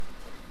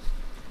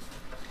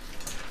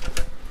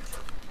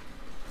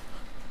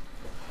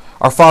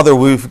Our Father,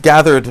 we've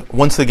gathered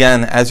once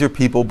again as your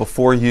people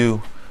before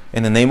you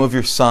in the name of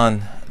your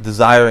Son,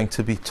 desiring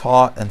to be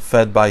taught and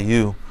fed by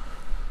you,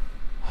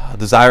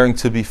 desiring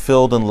to be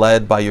filled and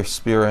led by your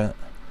Spirit.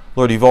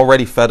 Lord, you've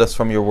already fed us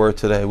from your word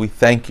today. We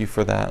thank you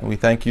for that. And we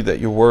thank you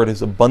that your word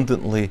is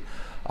abundantly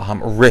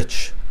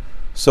rich,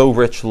 so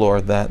rich,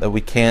 Lord, that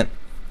we can't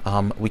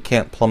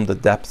plumb the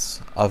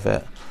depths of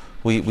it.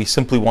 We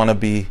simply want to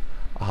be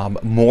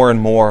more and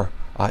more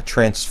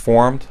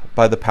transformed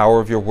by the power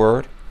of your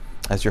word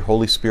as your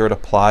Holy Spirit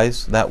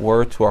applies that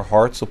word to our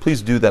hearts. So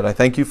please do that. I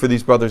thank you for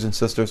these brothers and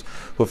sisters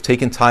who have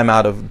taken time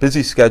out of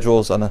busy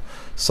schedules on a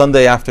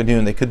Sunday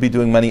afternoon. They could be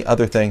doing many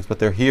other things, but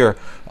they're here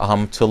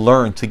to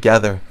learn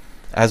together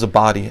as a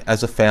body,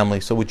 as a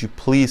family. So would you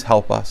please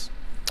help us?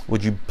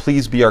 Would you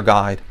please be our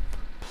guide?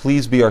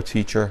 Please be our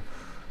teacher.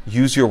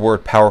 Use your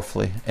word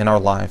powerfully in our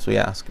lives, we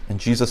ask. In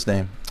Jesus'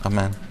 name,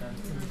 amen.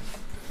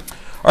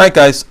 All right,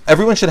 guys,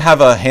 everyone should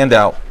have a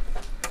handout.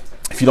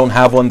 If you don't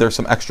have one, there's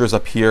some extras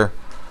up here.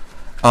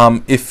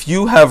 If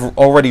you have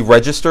already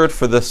registered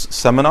for this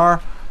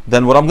seminar,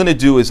 then what I'm going to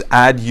do is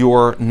add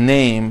your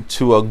name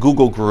to a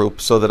Google group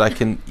so that I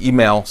can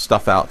email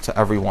stuff out to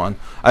everyone.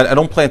 I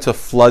don't plan to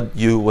flood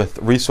you with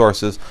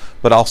resources,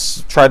 but I'll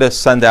try to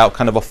send out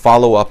kind of a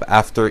follow-up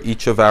after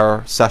each of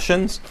our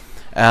sessions,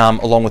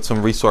 along with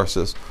some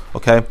resources.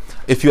 Okay?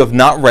 If you have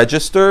not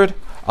registered,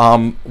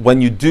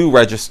 when you do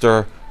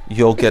register,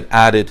 you'll get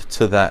added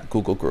to that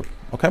Google group.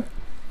 Okay?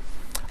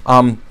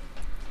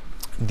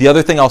 The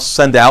other thing I'll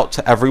send out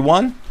to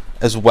everyone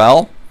as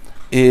well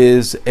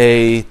is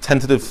a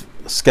tentative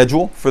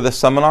schedule for the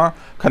seminar.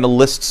 Kind of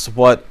lists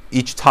what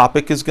each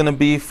topic is going to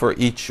be for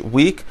each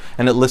week,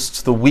 and it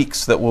lists the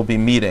weeks that we'll be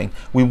meeting.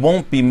 We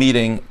won't be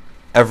meeting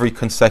every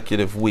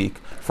consecutive week.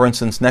 For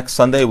instance, next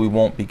Sunday we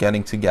won't be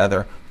getting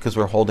together because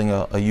we're holding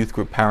a youth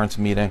group parents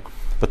meeting,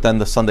 but then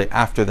the Sunday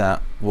after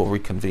that we'll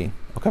reconvene.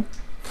 Okay?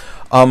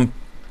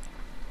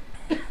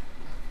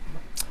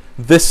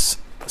 This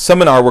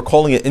seminar, we're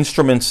calling it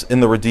Instruments in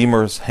the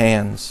Redeemer's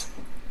Hands,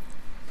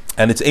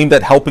 and it's aimed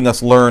at helping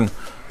us learn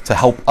to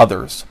help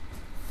others.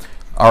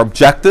 Our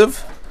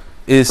objective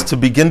is to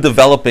begin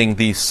developing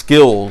these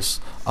skills,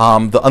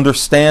 the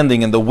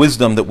understanding and the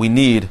wisdom that we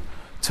need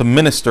to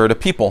minister to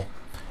people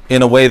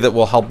in a way that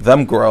will help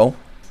them grow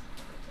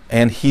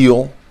and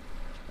heal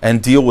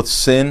and deal with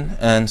sin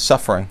and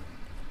suffering.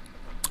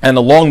 And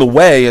along the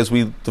way, as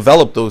we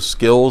develop those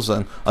skills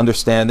and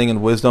understanding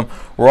and wisdom,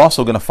 we're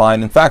also going to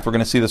find, in fact, we're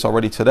going to see this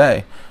already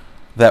today,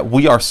 that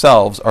we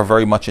ourselves are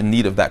very much in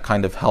need of that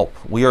kind of help.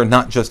 We are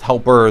not just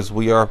helpers,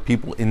 we are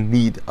people in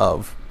need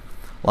of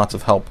lots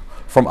of help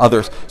from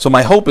others. So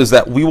my hope is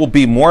that we will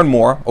be more and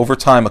more, over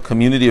time, a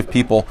community of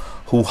people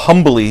who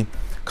humbly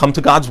come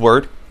to God's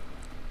Word,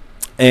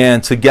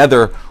 and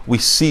together we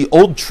see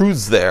old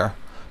truths there,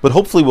 but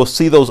hopefully we'll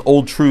see those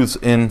old truths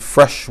in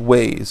fresh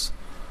ways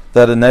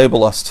that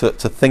enable us to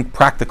think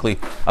practically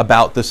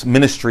about this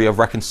ministry of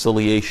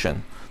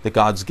reconciliation that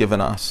God's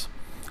given us,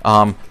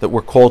 that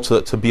we're called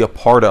to be a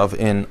part of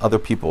in other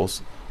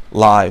people's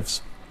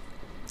lives.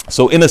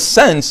 So in a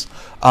sense,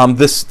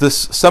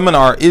 this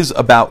seminar is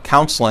about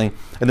counseling.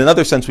 In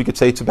another sense, we could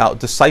say it's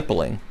about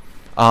discipling.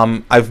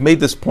 I've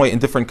made this point in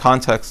different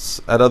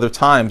contexts at other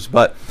times,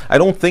 but I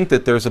don't think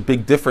that there's a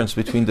big difference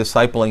between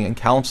discipling and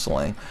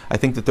counseling. I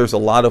think that there's a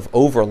lot of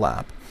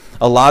overlap.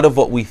 A lot of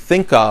what we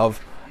think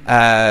of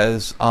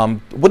as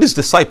what is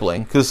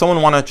discipling? Because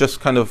someone want to just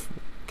kind of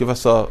give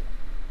us a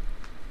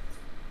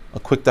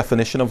quick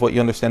definition of what you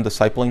understand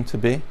discipling to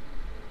be?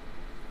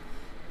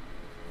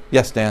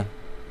 Yes, Dan.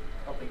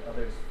 Helping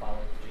others follow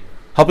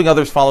Jesus. Helping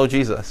others follow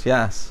Jesus.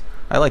 Yes,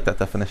 I like that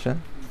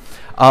definition.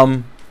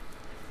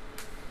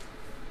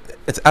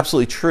 It's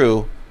absolutely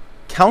true.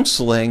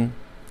 Counseling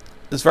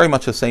is very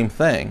much the same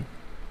thing.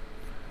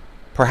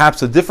 Perhaps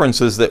the difference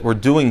is that we're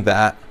doing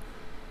that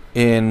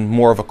in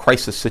more of a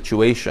crisis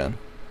situation.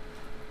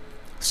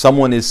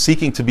 Someone is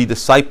seeking to be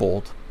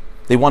discipled.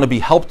 They want to be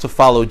helped to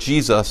follow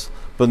Jesus,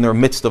 but they're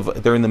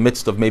in the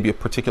midst of maybe a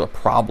particular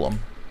problem,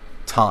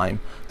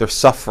 time. They're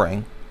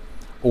suffering,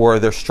 or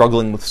they're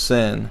struggling with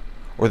sin,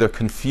 or they're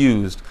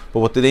confused. But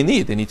what do they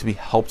need? They need to be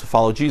helped to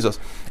follow Jesus.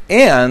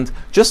 And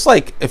just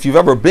like if you've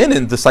ever been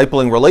in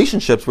discipling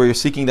relationships where you're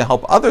seeking to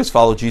help others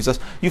follow Jesus,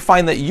 you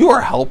find that you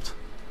are helped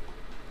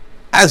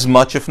as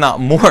much, if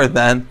not more,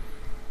 than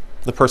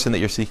the person that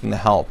you're seeking to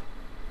help.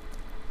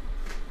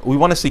 We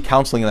want to see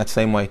counseling in that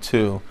same way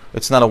too.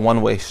 It's not a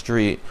one-way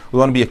street. We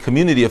want to be a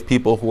community of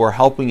people who are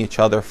helping each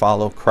other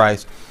follow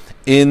Christ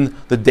in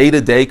the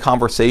day-to-day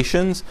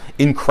conversations,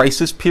 in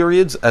crisis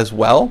periods as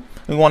well.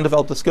 We want to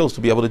develop the skills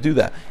to be able to do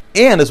that.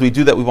 And as we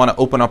do that, we want to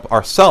open up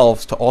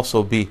ourselves to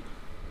also be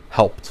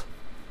helped,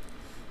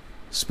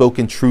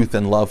 spoken truth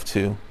and love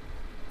to,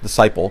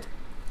 discipled.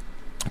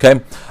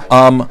 Okay?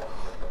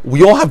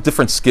 We all have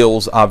different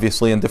skills,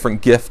 obviously, and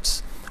different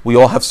gifts. We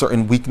all have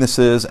certain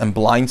weaknesses and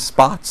blind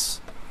spots.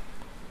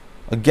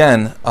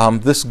 Again,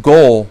 the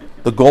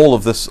goal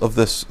of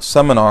this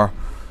seminar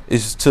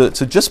is to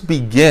just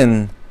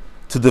begin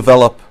to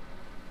develop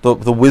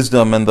the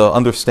wisdom and the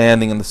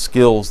understanding and the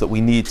skills that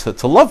we need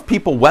to love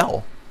people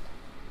well.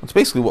 That's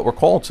basically what we're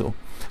called to.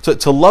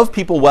 To love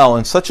people well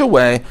in such a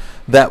way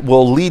that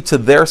will lead to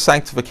their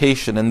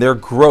sanctification and their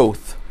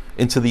growth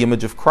into the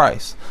image of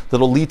Christ,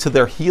 that'll lead to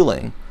their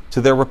healing,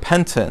 to their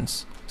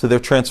repentance, to their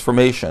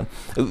transformation.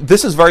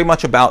 This is very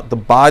much about the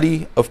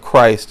body of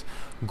Christ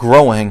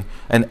growing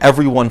and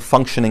everyone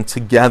functioning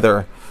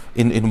together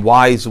in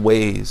wise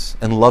ways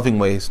and loving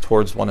ways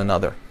towards one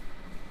another.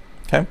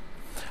 Okay?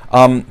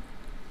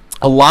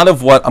 A lot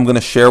of what I'm going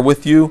to share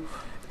with you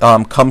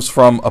comes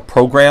from a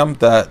program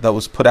that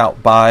was put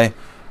out by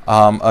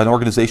an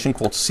organization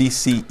called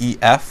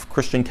CCEF,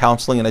 Christian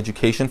Counseling and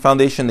Education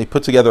Foundation. They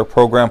put together a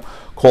program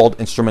called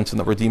Instruments in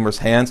the Redeemer's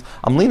Hands.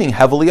 I'm leaning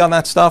heavily on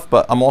that stuff,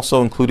 but I'm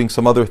also including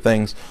some other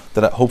things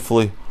that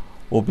hopefully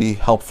will be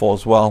helpful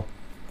as well.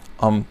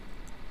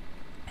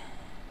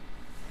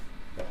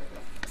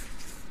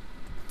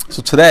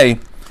 So today,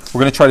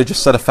 we're going to try to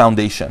just set a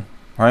foundation,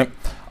 all right?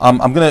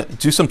 I'm going to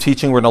do some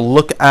teaching. We're going to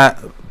look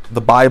at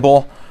the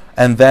Bible,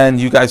 and then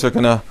you guys are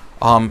going to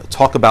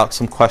talk about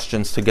some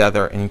questions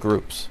together in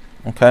groups,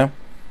 okay?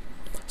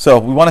 So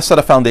we want to set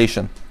a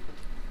foundation.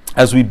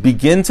 As we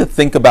begin to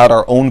think about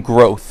our own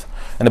growth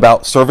and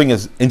about serving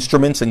as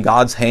instruments in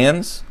God's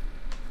hands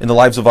in the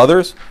lives of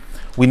others,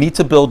 we need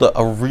to build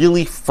a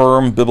really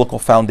firm biblical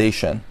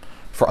foundation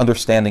for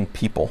understanding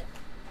people,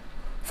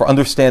 for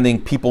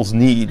understanding people's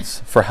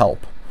needs for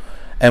help.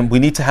 And we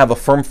need to have a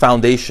firm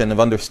foundation of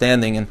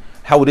understanding and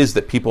how it is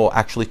that people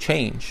actually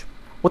change.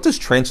 What does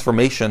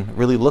transformation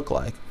really look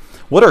like?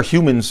 What are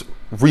humans'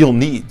 real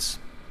needs?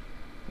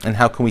 And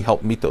how can we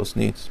help meet those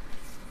needs?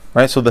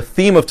 Right? So the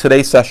theme of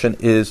today's session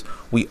is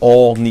we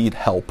all need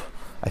help.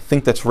 I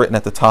think that's written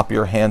at the top of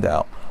your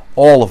handout.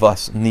 All of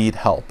us need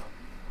help.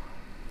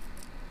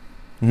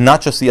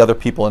 Not just the other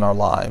people in our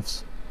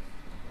lives.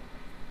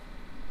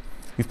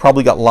 You've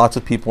probably got lots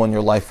of people in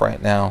your life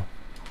right now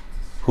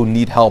who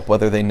need help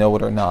whether they know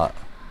it or not.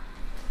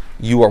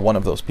 You are one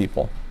of those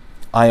people.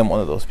 I am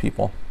one of those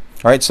people.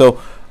 All right, so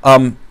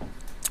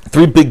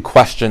three big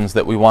questions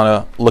that we want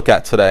to look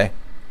at today.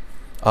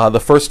 The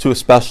first two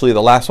especially,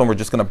 the last one we're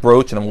just going to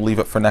broach and then we'll leave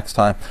it for next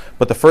time.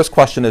 But the first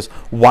question is,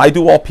 why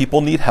do all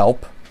people need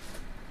help?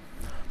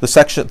 The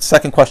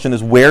second question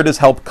is, where does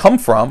help come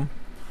from?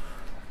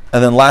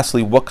 And then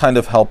lastly, what kind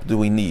of help do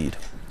we need?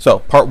 So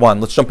part one,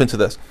 let's jump into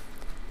this.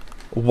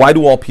 Why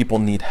do all people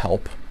need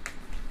help?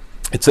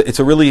 It's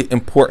a really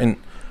important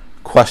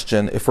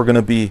question if we're going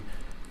to be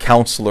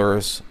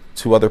counselors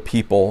to other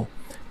people,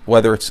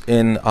 whether it's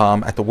in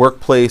at the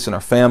workplace, in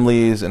our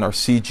families, in our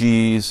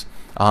CGs,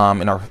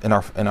 in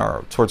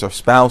our towards our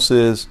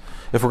spouses.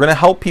 If we're going to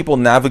help people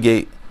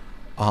navigate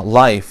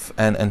life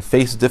and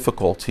face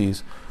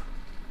difficulties,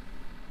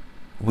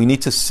 we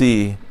need to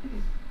see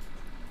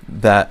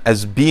that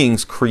as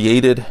beings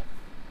created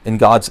in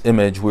God's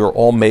image, we are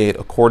all made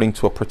according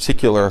to a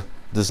particular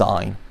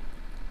design.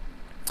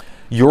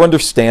 Your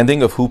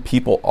understanding of who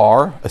people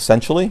are,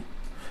 essentially,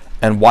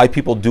 and why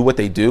people do what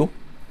they do,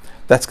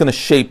 that's going to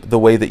shape the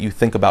way that you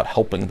think about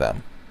helping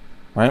them,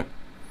 right?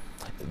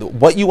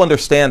 What you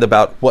understand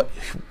about what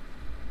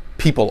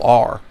people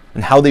are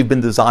and how they've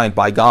been designed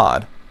by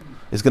God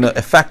is going to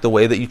affect the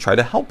way that you try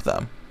to help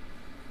them.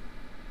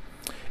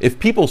 If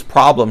people's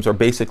problems are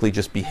basically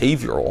just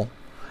behavioral,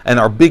 and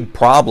our big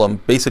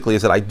problem basically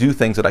is that I do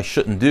things that I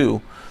shouldn't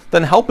do,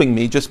 then helping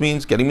me just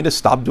means getting me to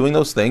stop doing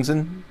those things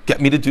and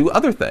get me to do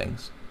other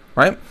things,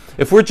 right?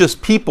 If we're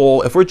just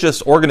people, if we're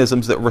just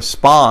organisms that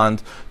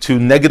respond to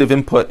negative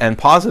input and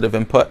positive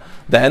input,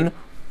 then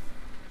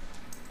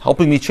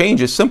helping me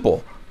change is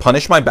simple.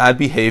 Punish my bad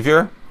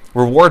behavior,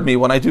 reward me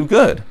when I do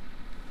good.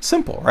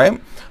 Simple, right?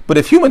 But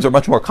if humans are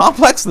much more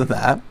complex than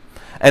that,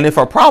 and if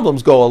our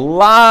problems go a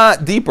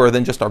lot deeper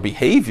than just our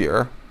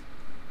behavior,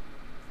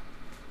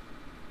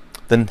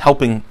 then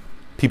helping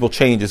people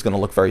change is going to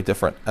look very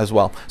different as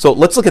well. So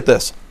let's look at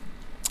this.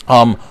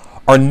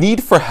 Our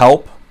need for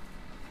help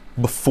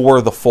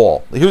before the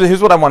fall.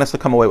 Here's what I want us to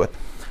come away with.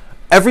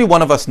 Every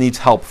one of us needs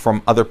help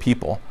from other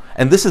people.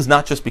 And this is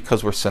not just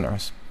because we're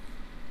sinners,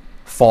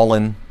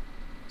 fallen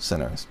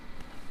sinners.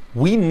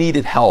 We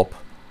needed help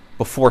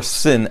before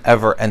sin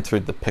ever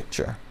entered the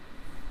picture.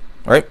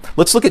 All right?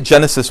 Let's look at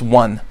Genesis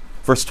 1,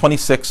 verse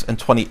 26 and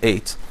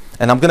 28.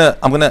 And I'm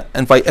gonna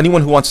invite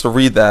anyone who wants to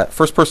read that.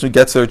 First person who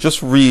gets there,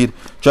 just read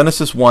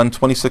Genesis 1,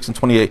 26 and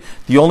 28.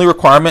 The only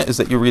requirement is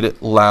that you read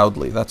it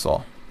loudly. That's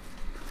all.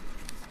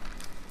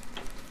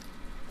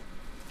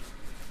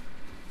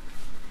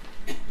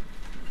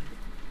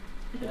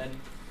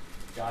 Then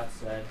God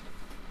said,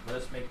 "Let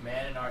us make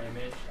man in our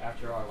image,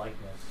 after our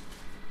likeness,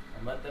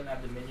 and let them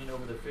have dominion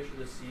over the fish of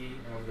the sea,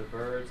 and over the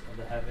birds of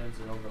the heavens,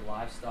 and over the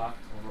livestock,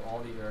 and over all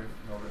the earth,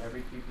 and over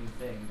every creeping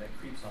thing that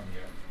creeps on the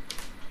earth."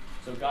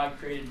 So God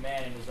created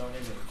man in his own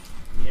image.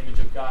 In the image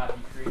of God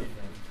he created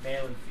him.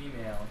 Male and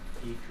female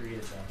he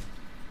created them.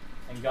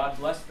 And God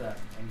blessed them,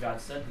 and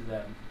God said to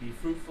them, "Be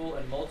fruitful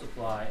and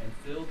multiply, and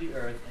fill the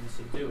earth and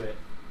subdue it,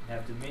 and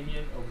have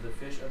dominion over the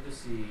fish of the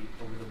sea,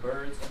 over the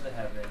birds of the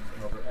heaven,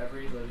 and over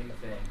every living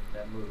thing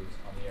that moves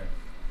on the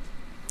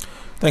earth."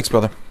 Thanks,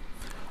 brother.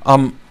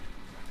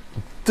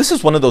 This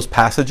is one of those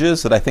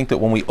passages that I think that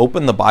when we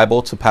open the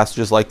Bible to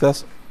passages like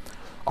this,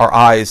 our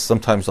eyes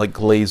sometimes like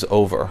glaze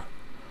over,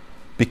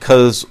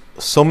 because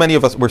so many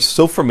of us, we're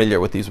so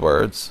familiar with these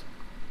words.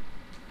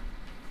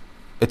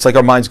 It's like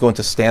our minds go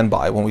into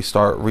standby when we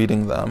start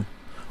reading them.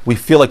 We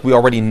feel like we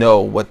already know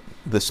what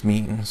this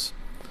means.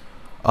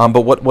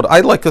 But what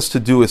I'd like us to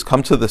do is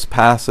come to this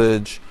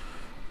passage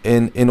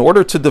in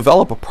order to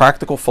develop a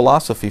practical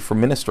philosophy for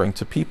ministering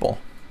to people.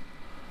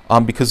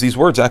 Because these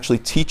words actually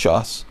teach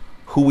us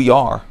who we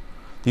are.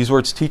 These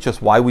words teach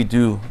us why we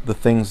do the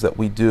things that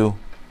we do.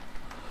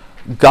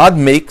 God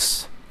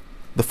makes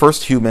the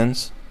first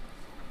humans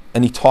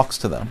and he talks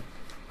to them.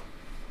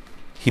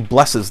 He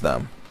blesses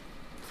them.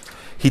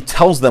 He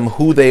tells them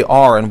who they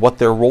are and what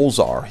their roles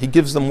are. He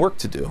gives them work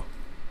to do.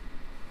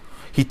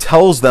 He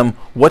tells them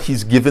what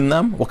he's given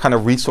them, what kind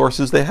of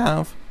resources they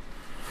have.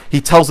 He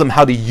tells them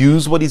how to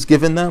use what he's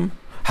given them,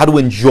 how to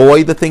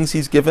enjoy the things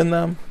he's given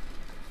them.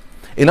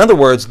 In other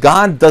words,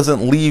 God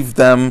doesn't leave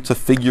them to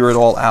figure it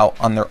all out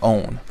on their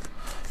own,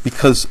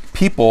 because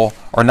people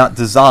are not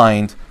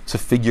designed to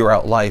figure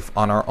out life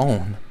on our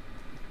own.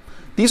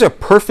 These are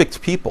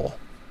perfect people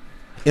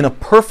in a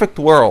perfect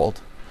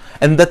world,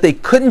 and that they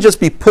couldn't just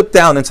be put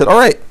down and said, all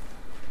right,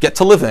 get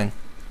to living.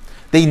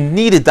 They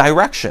needed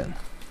direction.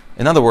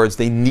 In other words,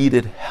 they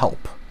needed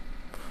help.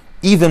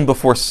 Even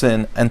before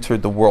sin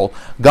entered the world,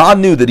 God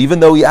knew that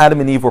even though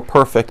Adam and Eve were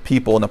perfect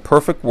people in a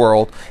perfect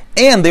world,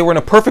 and they were in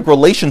a perfect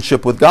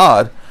relationship with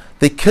God,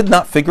 they could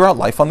not figure out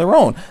life on their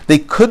own. They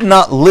could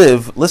not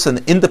live,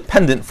 listen,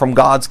 independent from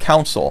God's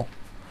counsel.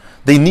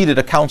 They needed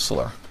a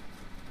counselor.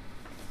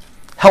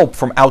 Help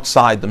from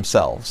outside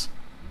themselves.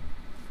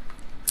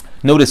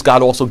 Notice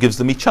God also gives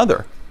them each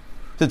other.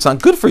 It's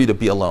not good for you to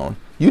be alone.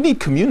 You need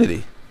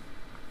community.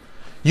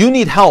 You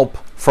need help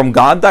from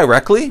God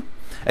directly,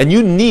 and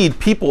you need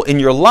people in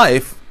your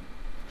life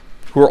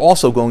who are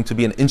also going to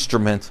be an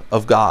instrument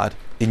of God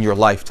in your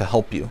life to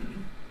help you.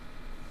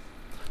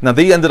 Now,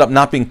 they ended up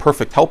not being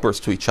perfect helpers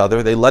to each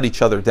other. They let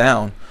each other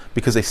down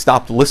because they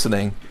stopped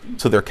listening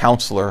to their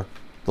counselor,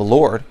 the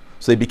Lord.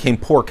 So they became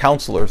poor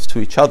counselors to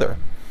each other,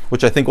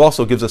 which I think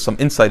also gives us some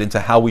insight into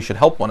how we should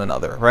help one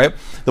another, right?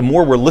 The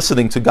more we're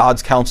listening to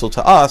God's counsel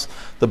to us,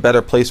 the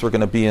better place we're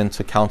going to be in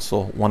to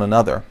counsel one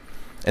another.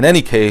 In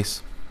any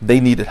case, they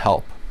needed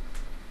help.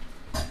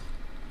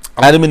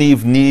 Adam and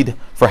Eve's need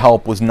for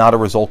help was not a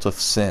result of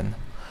sin.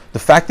 The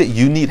fact that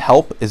you need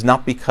help is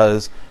not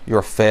because you're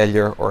a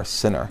failure or a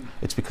sinner.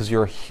 It's because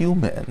you're a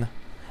human,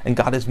 and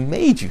God has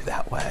made you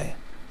that way.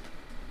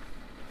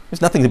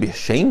 There's nothing to be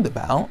ashamed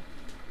about.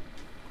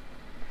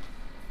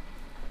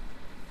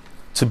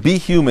 To be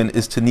human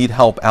is to need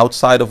help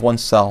outside of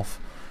oneself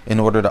in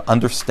order to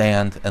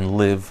understand and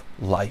live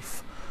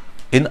life.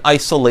 In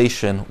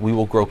isolation, we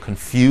will grow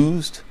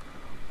confused,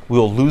 we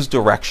will lose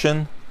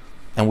direction,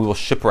 and we will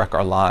shipwreck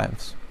our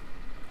lives.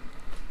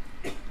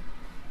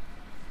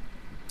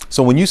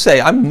 So when you say,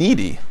 I'm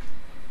needy,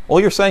 all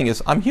you're saying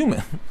is, I'm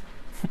human.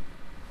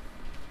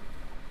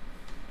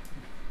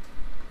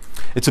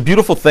 It's a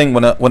beautiful thing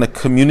when a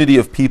community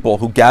of people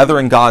who gather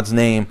in God's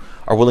name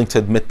are willing to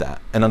admit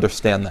that and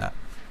understand that.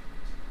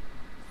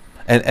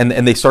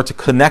 And they start to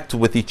connect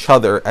with each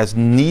other as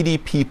needy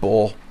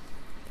people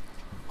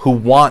who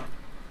want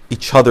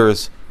each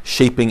other's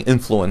shaping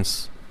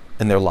influence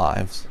in their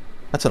lives.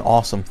 That's an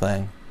awesome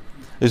thing.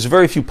 There's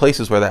very few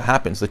places where that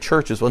happens. The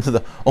church is one of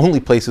the only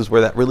places where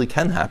that really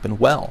can happen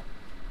well.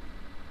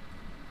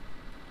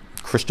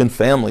 Christian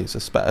families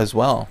as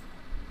well.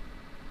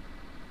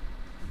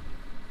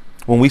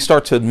 When we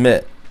start to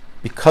admit,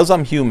 because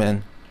I'm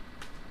human,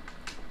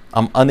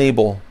 I'm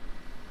unable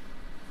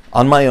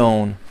on my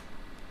own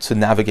to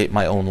navigate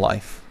my own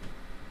life.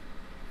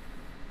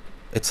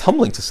 It's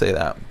humbling to say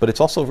that, but it's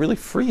also really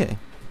freeing,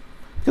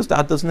 because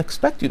God doesn't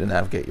expect you to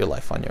navigate your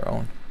life on your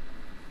own.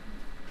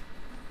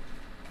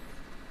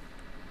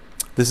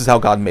 This is how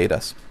God made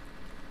us.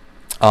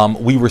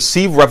 We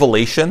receive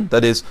revelation,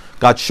 that is,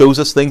 God shows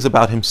us things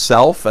about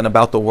himself and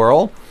about the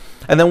world,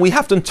 and then we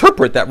have to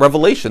interpret that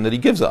revelation that he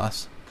gives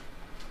us.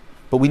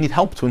 But we need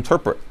help to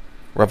interpret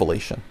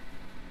revelation.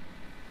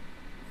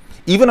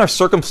 Even our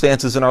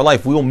circumstances in our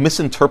life, we will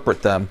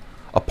misinterpret them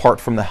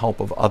apart from the help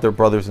of other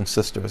brothers and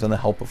sisters and the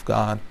help of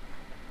God.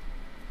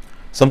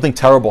 Something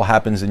terrible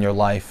happens in your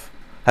life.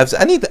 Have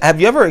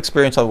you ever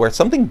experienced where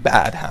something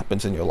bad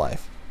happens in your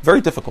life?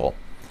 Very difficult.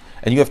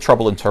 And you have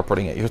trouble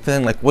interpreting it. You're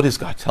thinking, like, what is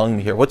God telling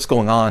me here? What's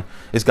going on?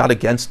 Is God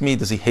against me?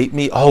 Does he hate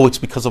me? Oh, it's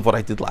because of what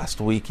I did last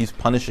week. He's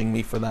punishing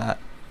me for that.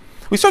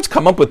 We start to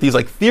come up with these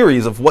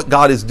theories of what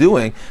God is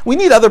doing. We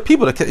need other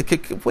people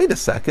to, wait a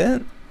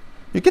second.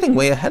 You're getting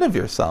way ahead of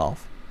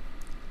yourself.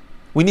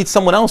 We need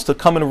someone else to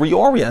come and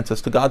reorient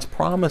us to God's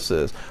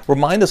promises.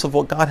 Remind us of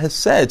what God has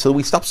said so that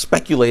we stop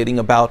speculating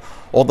about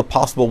all the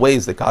possible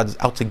ways that God is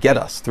out to get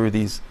us through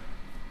these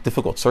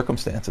difficult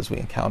circumstances we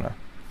encounter.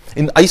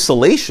 In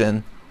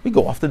isolation, we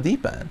go off the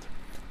deep end.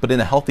 But in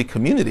a healthy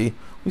community,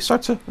 we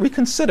start to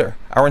reconsider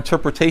our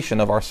interpretation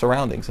of our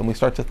surroundings, and we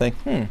start to think,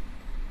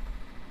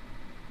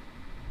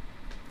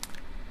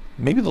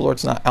 maybe the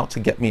Lord's not out to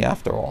get me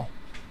after all.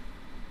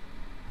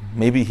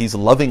 Maybe he's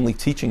lovingly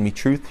teaching me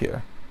truth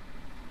here.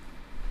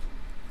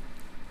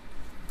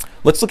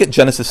 Let's look at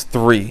Genesis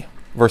 3,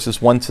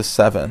 verses 1 to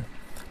 7.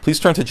 Please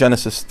turn to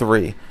Genesis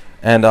 3,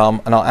 and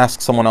I'll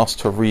ask someone else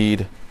to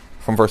read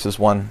from verses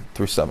 1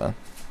 through 7.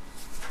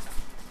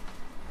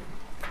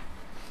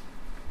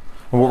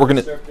 And what we're going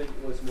to... The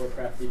serpent was more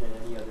crafty than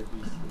any other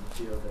beast in the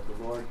field that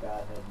the Lord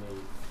God had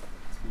made.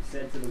 He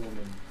said to the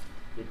woman,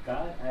 "Did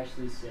God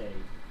actually say,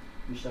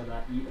 'You shall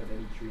not eat of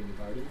any tree in the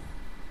garden'?"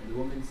 And the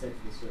woman said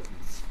to the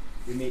serpent,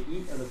 "We may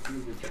eat of the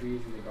fruit of the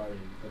trees in the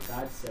garden, but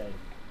God said,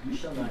 'You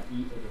shall not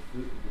eat of the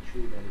fruit of the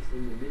tree that is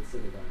in the midst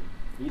of the garden,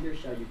 neither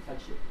shall you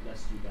touch it,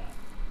 lest you die.'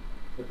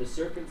 But the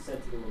serpent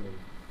said to the woman,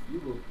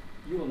 You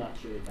will not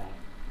surely die.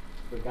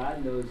 For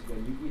God knows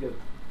when you eat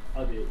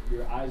of it,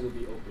 your eyes will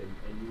be opened,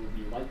 and you will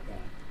be like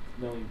God,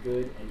 knowing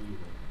good and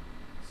evil."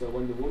 So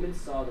when the woman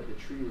saw that the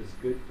tree was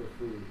good for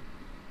food,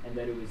 and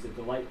that it was a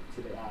delight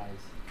to the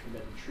eyes, and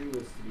that the tree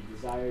was to be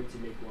desired to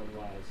make one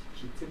wise,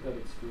 she took of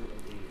its fruit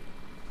and ate it.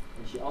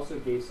 And she also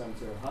gave some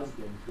to her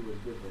husband who was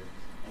with her,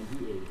 and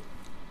he ate it.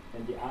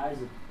 And the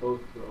eyes of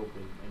both were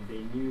opened, and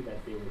they knew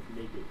that they were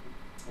naked.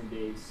 And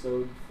they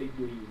sewed fig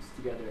leaves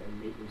together and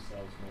made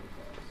themselves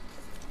loincloths.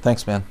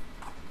 Thanks, man.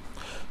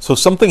 So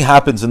something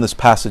happens in this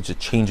passage that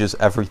changes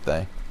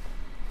everything.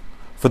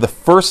 For the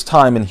first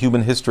time in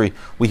human history,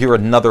 we hear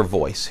another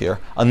voice here.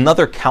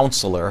 Another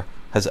counselor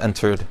has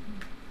entered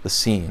the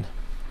scene.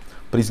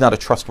 But he's not a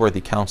trustworthy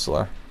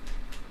counselor.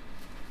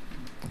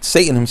 It's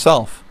Satan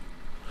himself.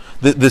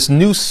 This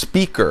new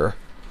speaker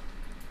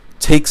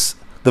takes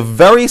the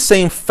very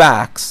same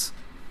facts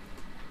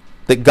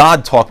that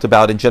God talked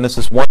about in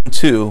Genesis 1 and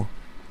 2,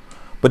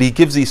 but he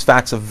gives these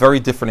facts a very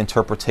different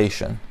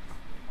interpretation.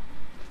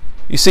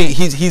 You see,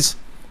 he's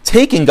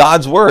taking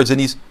God's words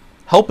and he's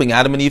helping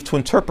Adam and Eve to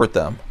interpret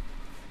them.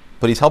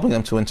 But he's helping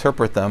them to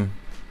interpret them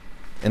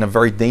in a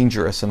very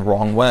dangerous and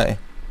wrong way.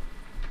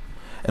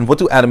 And what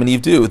do Adam and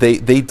Eve do?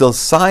 They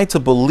decide to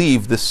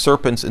believe this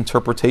serpent's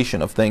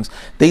interpretation of things.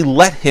 They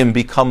let him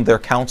become their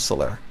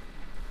counselor.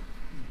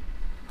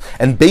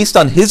 And based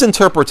on his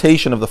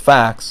interpretation of the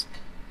facts,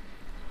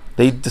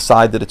 they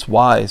decide that it's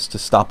wise to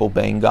stop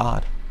obeying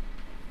God.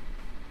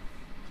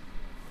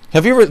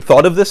 Have you ever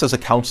thought of this as a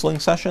counseling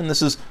session?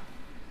 This is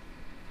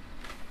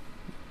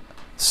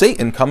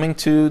Satan coming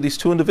to these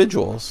two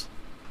individuals,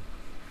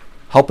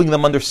 helping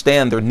them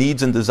understand their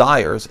needs and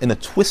desires in a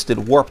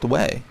twisted, warped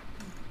way,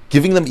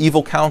 giving them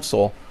evil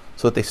counsel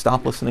so that they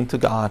stop listening to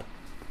God.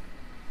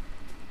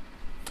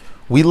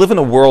 We live in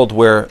a world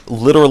where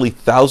literally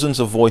thousands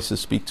of voices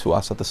speak to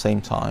us at the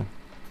same time,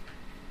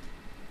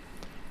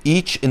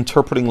 each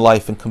interpreting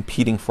life and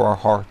competing for our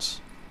hearts.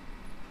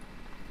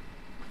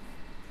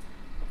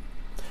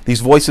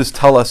 These voices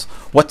tell us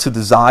what to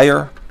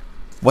desire,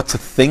 what to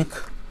think,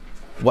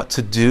 what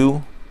to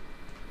do.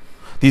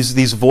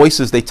 These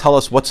voices, they tell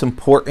us what's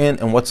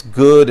important and what's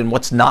good and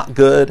what's not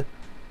good.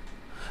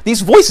 These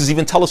voices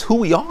even tell us who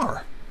we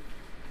are.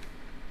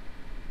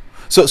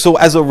 So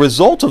as a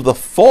result of the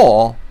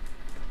fall,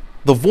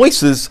 the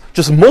voices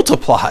just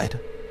multiplied.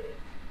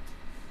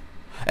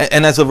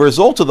 And as a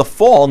result of the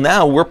fall,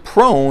 now we're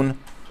prone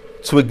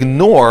to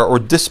ignore or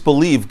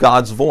disbelieve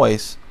God's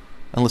voice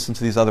and listen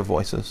to these other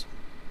voices.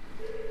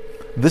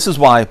 This is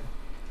why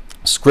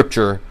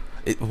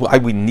why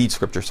we need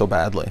Scripture so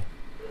badly.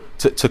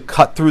 To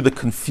cut through the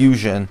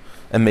confusion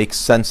and make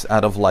sense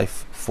out of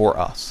life for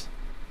us.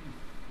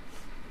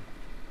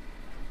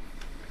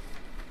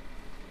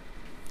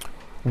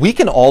 We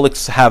can all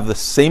have the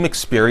same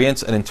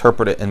experience and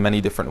interpret it in many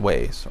different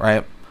ways,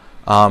 right?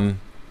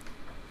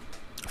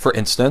 For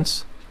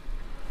instance,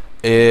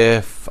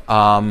 if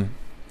a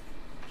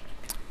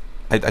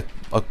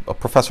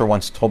professor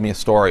once told me a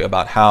story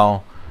about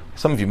how,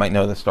 some of you might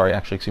know this story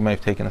actually, because you might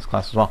have taken this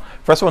class as well. A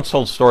professor once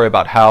told a story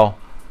about how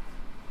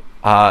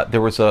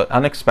there was an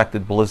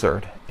unexpected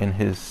blizzard in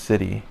his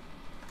city,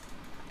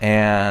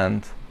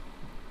 and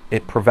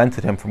it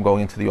prevented him from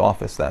going into the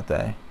office that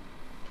day.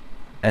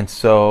 And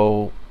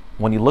so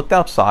when he looked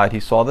outside,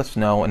 he saw the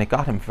snow, and it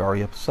got him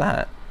very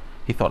upset.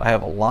 He thought, I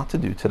have a lot to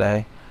do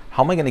today.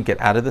 How am I going to get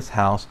out of this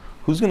house?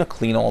 Who's going to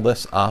clean all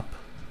this up?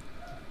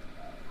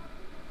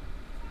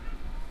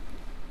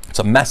 It's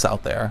a mess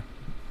out there.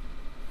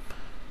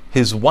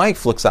 His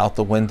wife looks out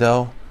the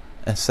window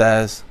and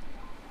says,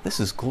 this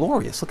is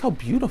glorious. Look how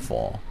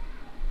beautiful.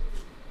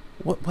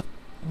 What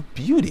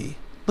beauty.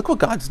 Look what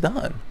God's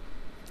done.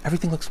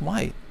 Everything looks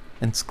white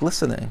and it's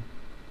glistening.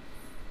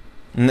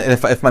 And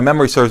if my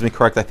memory serves me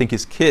correct, I think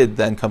his kid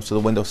then comes to the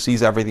window,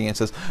 sees everything, and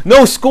says,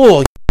 no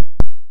school!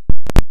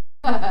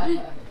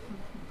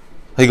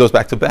 He goes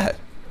back to bed.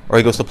 Or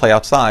he goes to play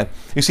outside.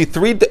 You see,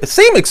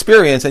 same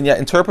experience and yet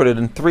interpreted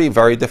in three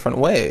very different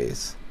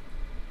ways.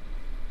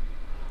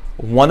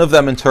 One of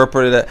them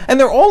interpreted it, and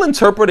they're all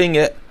interpreting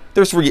it.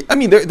 There's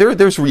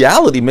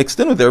reality mixed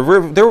in with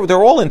it.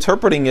 They're all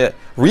interpreting it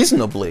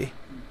reasonably,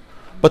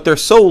 but they're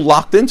so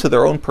locked into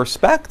their own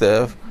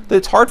perspective that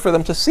it's hard for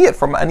them to see it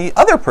from any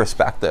other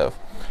perspective.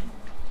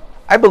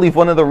 I believe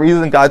one of the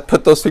reasons God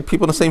put those three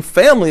people in the same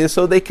family is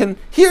so they can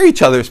hear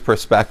each other's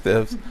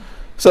perspectives.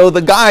 So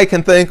the guy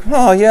can think,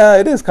 oh yeah,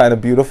 it is kind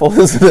of beautiful,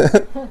 isn't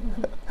it?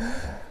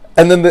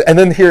 And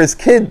then hear his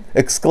kid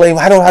exclaim,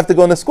 I don't have to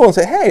go into school, and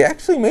say, hey,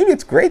 actually, maybe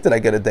it's great that I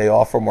get a day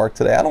off from work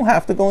today. I don't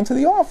have to go into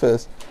the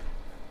office.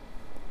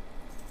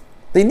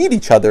 They need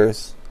each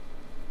other's.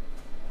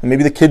 And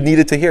maybe the kid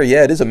needed to hear,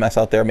 yeah, it is a mess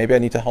out there. Maybe I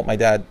need to help my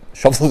dad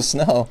shovel the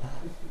snow.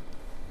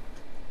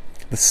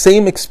 The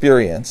same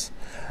experience.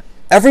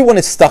 Everyone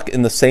is stuck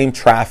in the same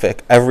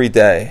traffic every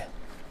day.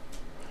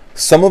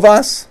 Some of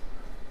us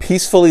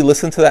peacefully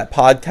listen to that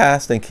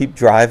podcast and keep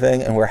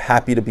driving, and we're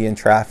happy to be in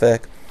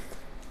traffic.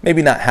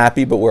 Maybe not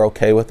happy, but we're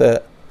okay with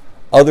it.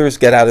 Others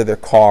get out of their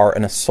car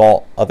and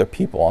assault other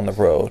people on the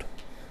road.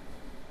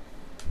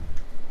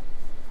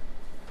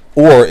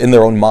 Or in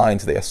their own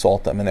minds, they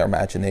assault them in their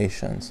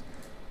imaginations.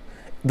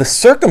 The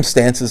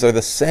circumstances are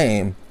the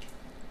same,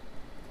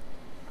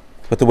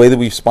 but the way that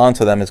we respond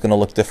to them is going to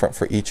look different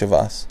for each of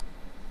us.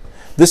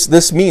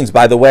 This means,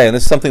 by the way, and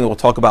this is something that we'll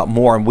talk about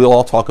more, and we'll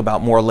all talk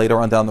about more later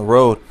on down the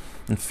road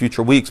in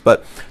future weeks,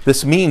 but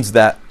this means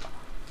that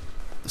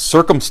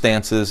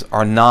circumstances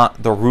are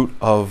not the root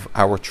of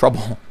our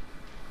trouble.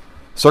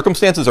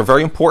 Circumstances are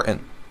very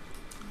important.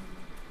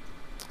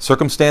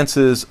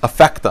 Circumstances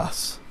affect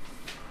us,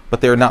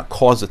 but they are not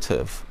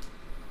causative.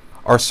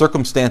 Our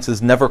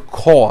circumstances never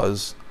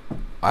cause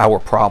our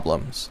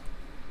problems.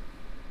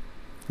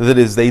 That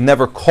is, they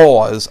never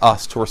cause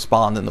us to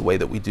respond in the way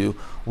that we do.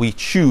 We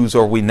choose,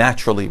 or we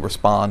naturally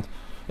respond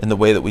in the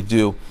way that we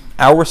do.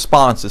 Our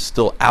response is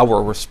still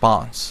our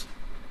response.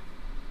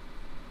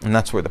 And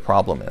that's where the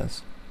problem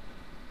is.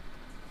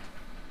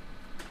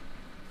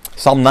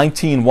 Psalm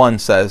 19:1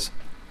 says,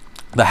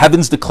 the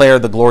heavens declare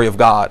the glory of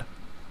God.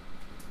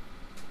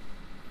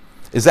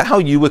 Is that how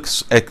you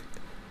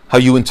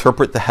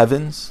interpret the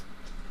heavens?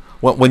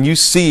 When you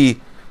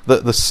see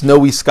the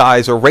snowy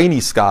skies or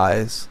rainy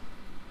skies,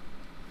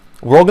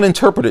 we're all going to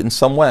interpret it in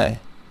some way.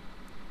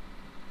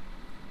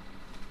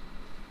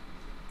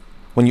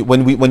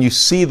 When you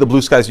see the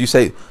blue skies, you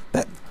say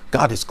that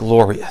God is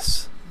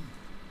glorious.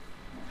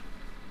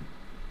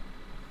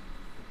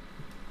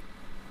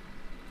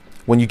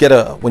 When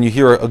you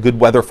hear a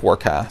good weather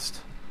forecast,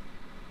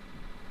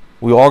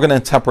 we're all going to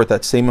interpret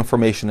that same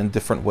information in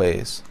different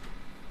ways.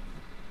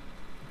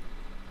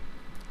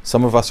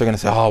 Some of us are going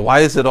to say, oh, why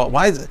is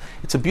it,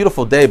 it's a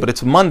beautiful day, but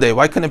it's Monday.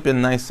 Why couldn't it have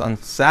been nice on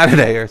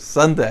Saturday or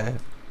Sunday?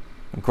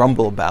 And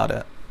grumble about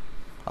it.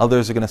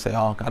 Others are going to say,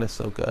 oh, God is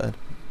so good.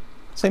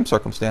 Same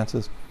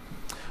circumstances.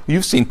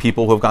 You've seen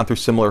people who have gone through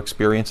similar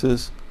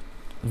experiences,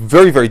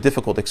 very, very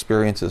difficult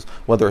experiences,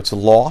 whether it's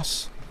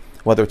loss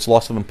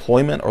of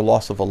employment or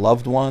loss of a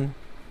loved one,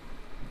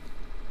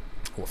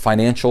 or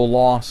financial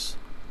loss,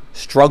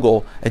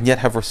 struggle, and yet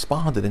have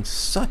responded in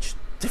such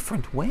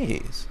different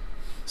ways.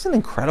 Isn't it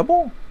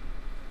incredible?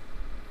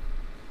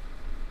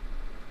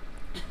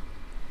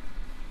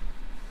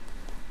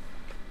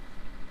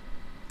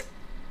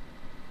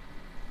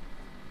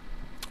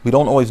 We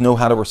don't always know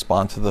how to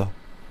respond to the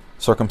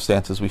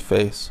circumstances we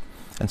face.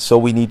 And so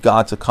we need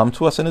God to come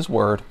to us in His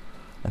Word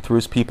and through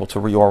His people to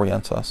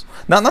reorient us.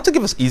 Not to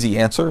give us easy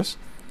answers,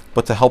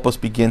 but to help us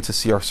begin to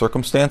see our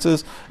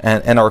circumstances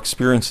and our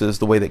experiences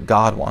the way that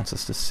God wants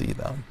us to see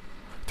them,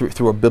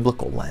 through a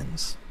biblical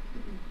lens.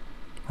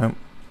 Right?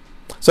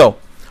 So,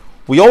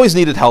 we always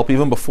needed help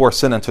even before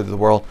sin entered the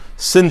world.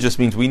 Sin just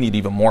means we need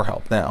even more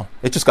help now.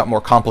 It just got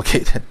more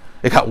complicated.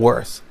 It got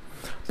worse.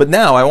 But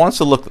now I want us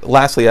to look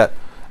lastly at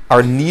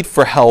our need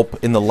for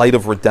help in the light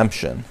of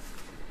redemption.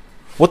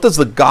 What does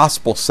the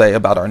gospel say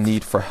about our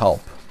need for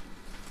help?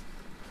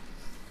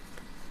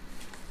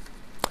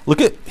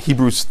 Look at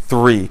Hebrews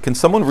 3. Can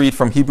someone read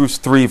from Hebrews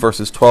 3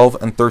 verses 12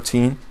 and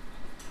 13?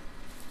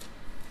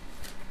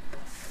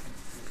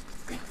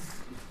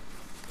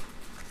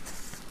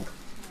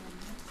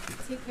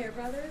 Take care,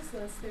 brothers,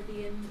 lest there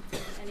be in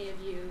any of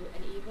you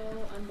an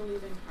evil,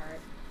 unbelieving heart,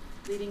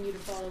 leading you to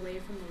fall away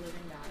from the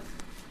living God.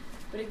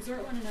 But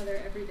exhort one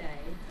another every day,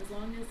 as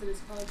long as it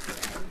is called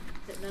today,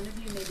 that none of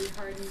you may be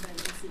hardened by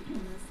the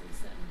deceitfulness of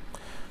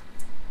sin.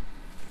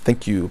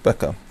 Thank you,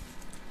 Becca.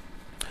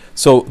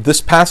 So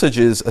this passage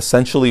is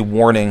essentially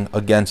warning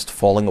against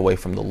falling away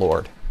from the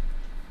Lord.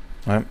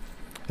 Right?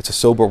 It's a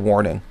sober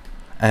warning.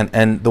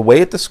 And the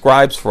way it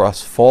describes for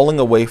us falling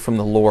away from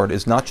the Lord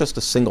is not just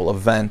a single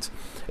event,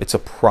 it's a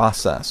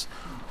process.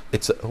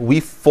 We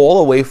fall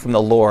away from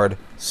the Lord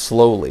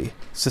slowly,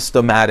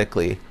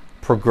 systematically,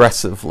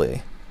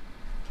 progressively.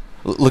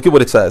 Look at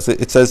what it says.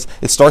 It says,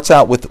 it starts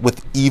out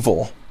with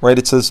evil, right?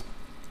 It says,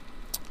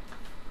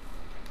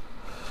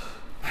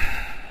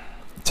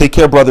 take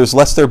care, brothers,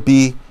 lest there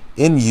be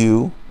in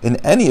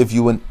any of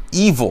you, an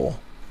evil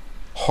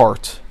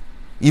heart.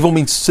 Evil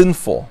means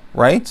sinful,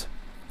 right?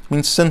 It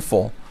means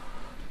sinful.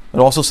 It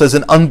also says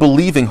an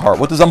unbelieving heart.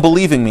 What does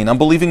unbelieving mean?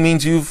 Unbelieving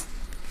means you're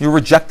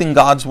rejecting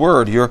God's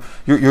word.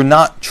 You're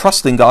not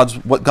trusting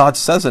what God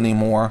says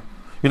anymore.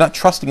 You're not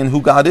trusting in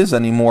who God is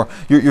anymore.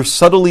 You're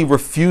subtly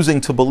refusing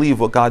to believe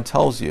what God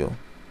tells you.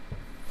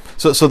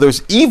 So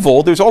there's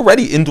evil, there's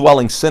already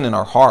indwelling sin in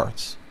our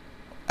hearts.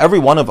 Every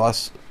one of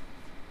us.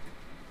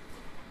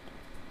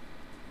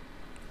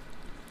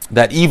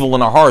 That evil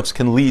in our hearts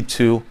can lead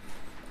to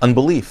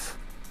unbelief.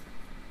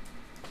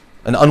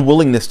 An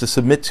unwillingness to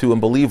submit to and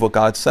believe what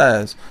God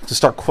says,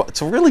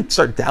 to really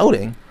start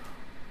doubting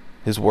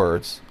his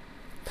words.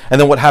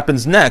 And then what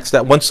happens next,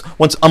 that once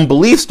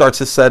unbelief starts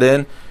to set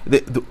in,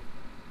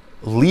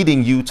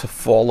 leading you to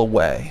fall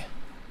away.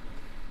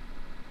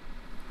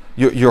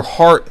 Your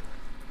heart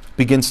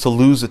begins to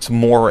lose its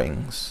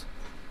moorings.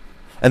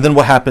 And then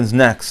what happens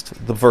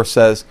next? The verse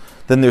says,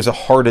 then there's a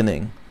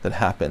hardening that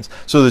happens.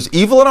 So there's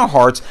evil in our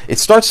hearts. It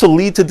starts to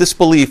lead to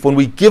disbelief. When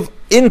we give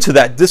into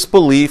that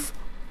disbelief,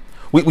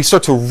 we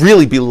start to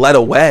really be led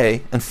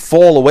away and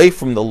fall away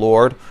from the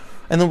Lord.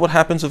 And then what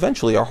happens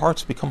eventually? Our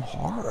hearts become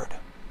hard.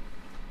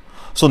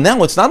 So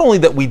now it's not only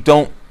that we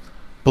don't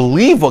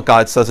believe what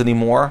God says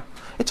anymore,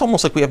 it's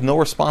almost like we have no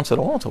response at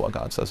all to what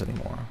God says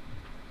anymore.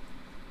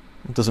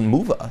 It doesn't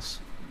move us.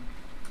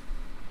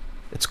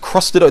 It's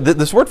crusted.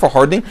 This word for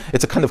hardening,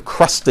 it's a kind of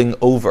crusting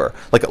over,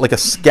 like a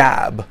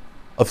scab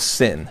of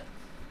sin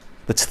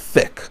that's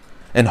thick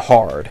and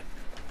hard.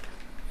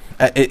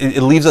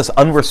 It leaves us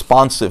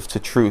unresponsive to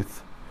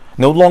truth.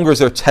 No longer is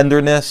there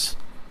tenderness.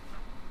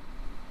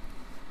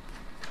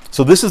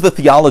 So this is the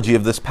theology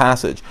of this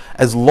passage.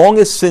 As long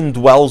as sin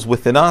dwells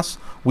within us,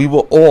 we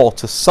will all,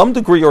 to some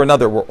degree or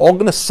another, we're all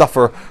going to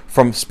suffer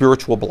from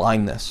spiritual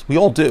blindness. We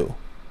all do.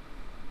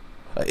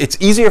 It's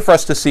easier for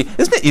us to see,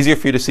 isn't it easier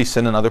for you to see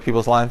sin in other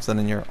people's lives than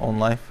in your own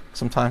life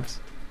sometimes?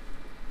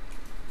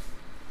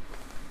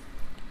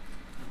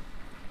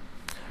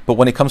 But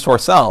when it comes to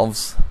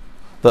ourselves,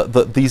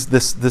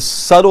 this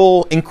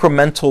subtle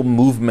incremental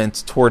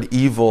movement toward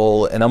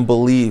evil and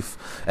unbelief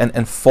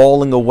and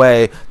falling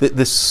away,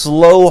 this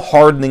slow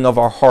hardening of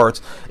our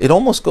hearts, it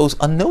almost goes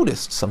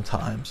unnoticed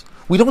sometimes.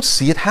 We don't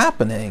see it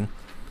happening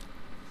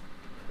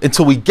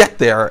until we get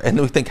there and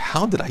we think,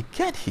 how did I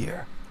get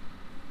here?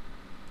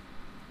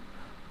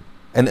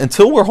 And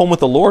until we're home with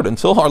the Lord,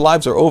 until our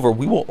lives are over,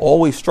 we will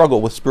always struggle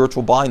with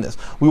spiritual blindness.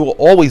 We will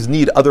always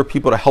need other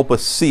people to help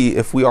us see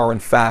if we are in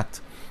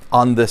fact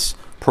on this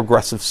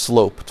progressive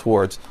slope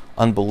towards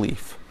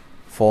unbelief,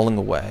 falling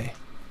away,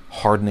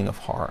 hardening of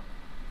heart.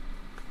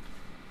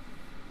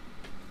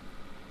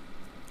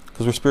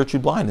 Because we're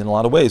spiritually blind in a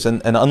lot of ways. And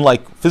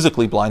unlike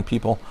physically blind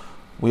people,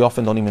 we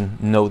often don't even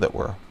know that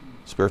we're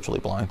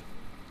spiritually blind.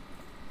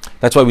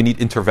 That's why we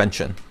need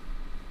intervention.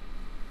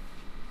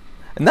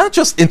 And not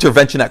just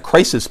intervention at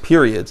crisis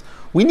periods.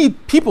 We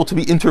need people to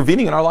be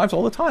intervening in our lives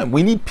all the time.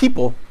 We need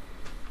people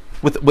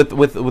with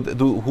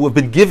who have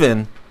been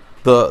given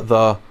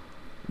the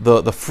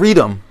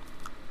freedom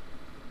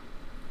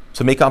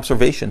to make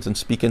observations and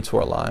speak into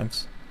our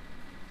lives.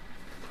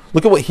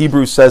 Look at what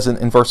Hebrews says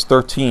in verse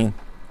 13.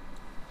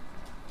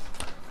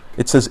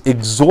 It says,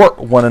 exhort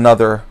one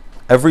another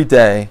every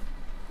day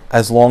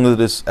as long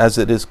as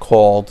it is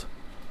called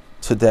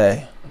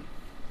today.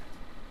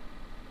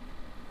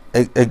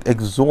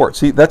 Exhort.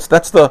 See, that's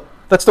the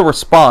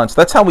response.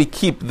 That's how we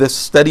keep this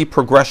steady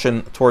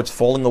progression towards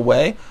falling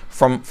away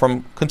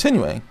from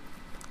continuing.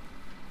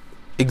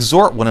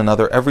 Exhort one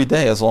another every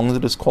day as long as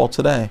it is called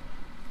today,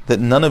 that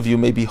none of you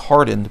may be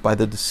hardened by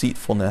the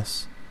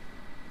deceitfulness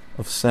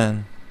of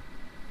sin.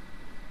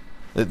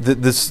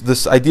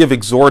 This idea of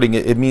exhorting,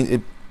 it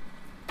means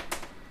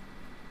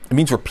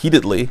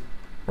repeatedly,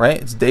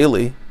 right? It's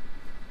daily.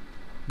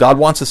 God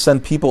wants to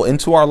send people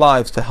into our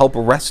lives to help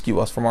rescue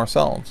us from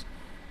ourselves.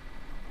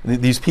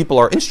 These people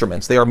are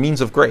instruments. They are means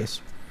of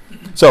grace.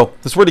 So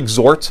this word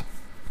exhort,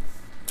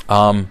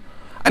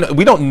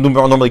 we don't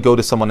normally go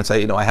to someone and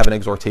say, I have an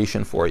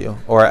exhortation for you,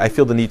 or I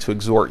feel the need to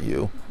exhort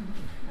you.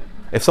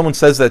 If someone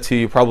says that to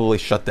you, you probably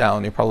shut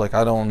down. You're probably like,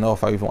 I don't know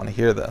if I even want to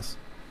hear this.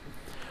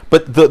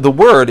 But the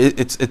word,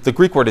 the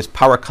Greek word is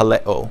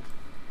parakaleo,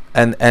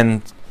 and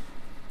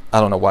I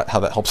don't know how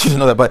that helps you to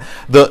know that, but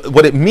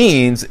what it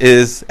means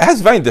is, it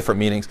has very different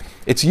meanings.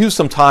 It's used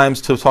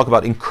sometimes to talk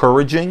about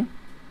encouraging,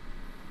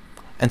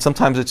 and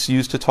sometimes it's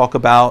used to talk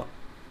about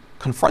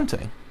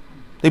confronting.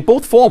 They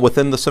both fall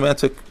within the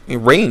semantic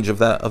range of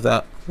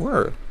that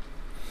word.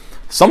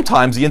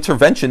 Sometimes the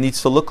intervention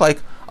needs to look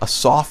like a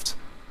soft,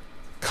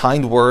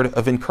 kind word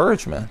of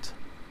encouragement.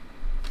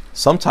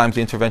 Sometimes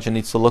the intervention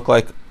needs to look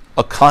like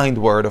a kind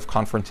word of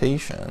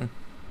confrontation.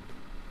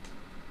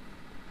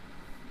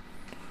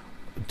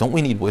 Don't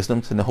we need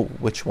wisdom to know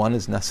which one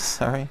is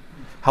necessary?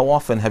 How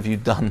often have you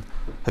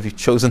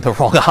chosen the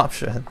wrong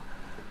option?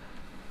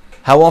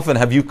 How often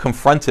have you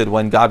confronted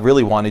when God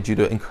really wanted you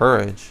to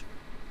encourage?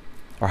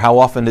 Or how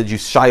often did you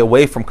shy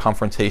away from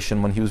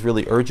confrontation when he was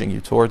really urging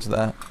you towards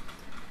that?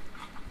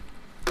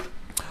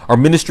 Our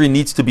ministry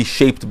needs to be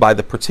shaped by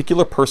the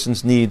particular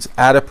person's needs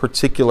at a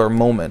particular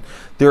moment.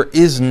 There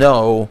is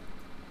no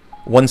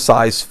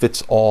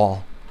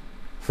one-size-fits-all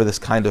for this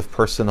kind of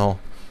personal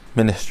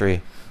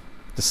ministry,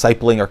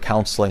 discipling or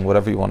counseling,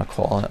 whatever you want to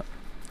call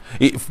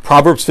it.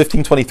 Proverbs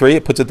 15:23,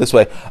 it puts it this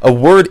way: a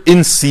word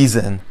in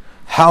season,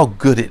 how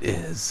good it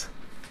is.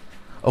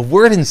 A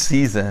word in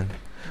season.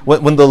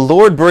 When the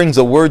Lord brings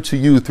a word to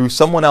you through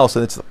someone else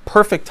and it's the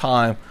perfect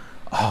time,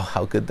 oh,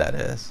 how good that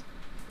is.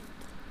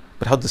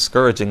 But how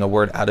discouraging a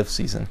word out of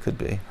season could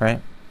be,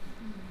 right?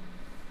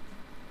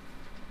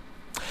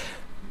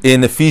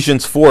 In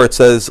Ephesians 4, it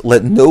says,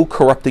 let no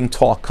corrupting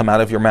talk come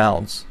out of your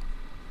mouths,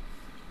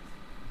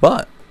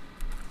 but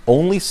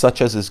only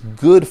such as is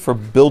good for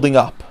building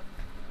up,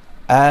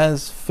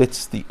 as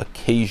fits the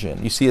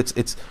occasion. You see,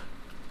 it's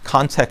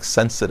context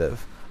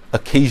sensitive,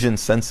 occasion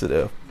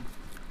sensitive.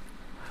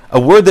 A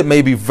word that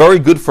may be very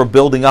good for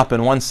building up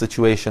in one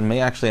situation may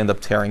actually end up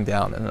tearing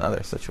down in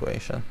another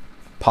situation,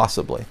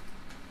 possibly.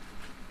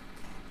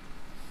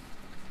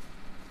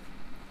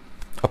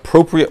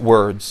 Appropriate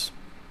words.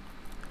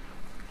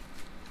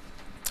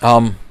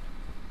 I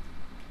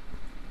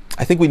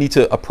think we need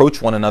to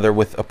approach one another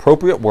with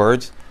appropriate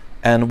words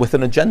and with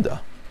an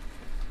agenda.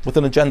 With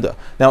an agenda.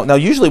 Now,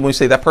 usually when we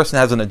say that person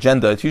has an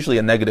agenda, it's usually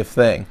a negative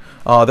thing.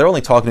 They're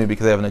only talking to me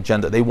because they have an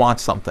agenda. They want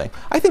something.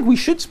 I think we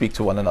should speak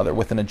to one another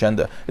with an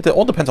agenda. It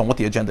all depends on what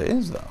the agenda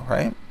is, though,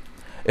 right?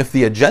 If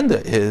the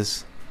agenda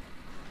is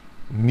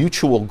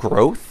mutual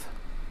growth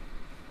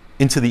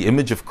into the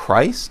image of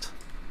Christ,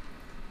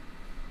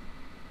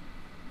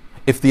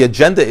 if the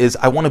agenda is,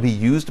 I want to be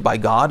used by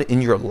God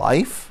in your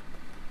life,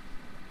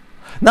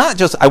 not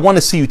just I want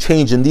to see you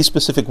change in these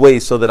specific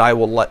ways so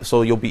that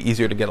so you'll be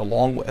easier to get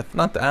along with.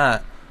 Not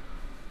that.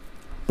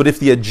 But if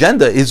the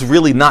agenda is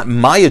really not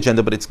my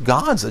agenda, but it's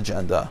God's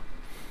agenda,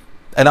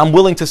 and I'm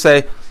willing to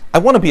say, I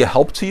want to be a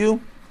help to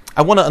you.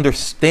 I want to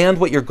understand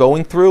what you're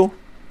going through.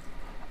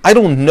 I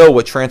don't know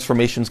what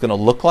transformation is going to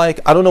look like.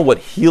 I don't know what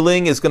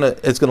healing is going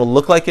to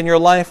look like in your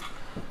life.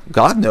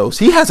 God knows.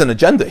 He has an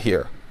agenda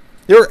here.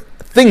 There are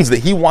things that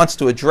he wants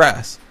to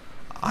address.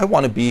 I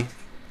want to be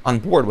on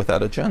board with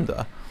that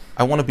agenda.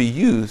 I want to be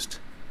used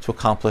to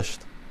accomplish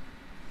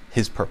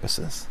his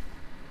purposes.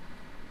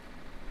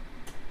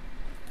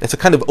 It's a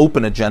kind of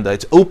open agenda.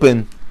 It's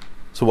open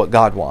to what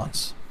God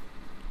wants.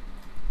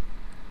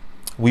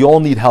 We all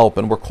need help,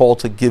 and we're called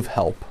to give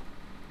help.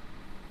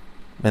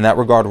 In that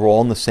regard, we're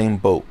all in the same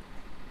boat.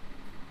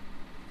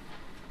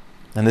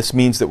 And this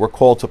means that we're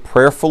called to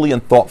prayerfully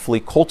and thoughtfully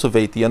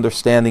cultivate the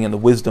understanding and the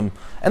wisdom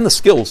and the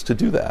skills to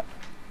do that.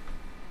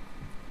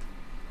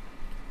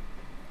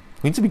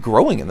 We need to be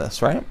growing in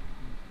this, right?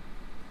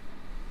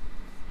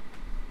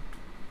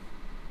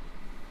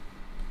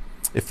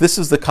 If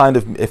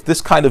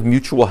this kind of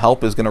mutual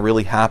help is going to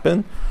really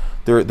happen,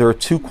 there are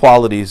two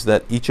qualities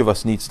that each of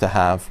us needs to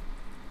have.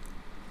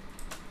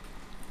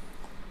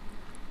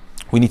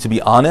 We need to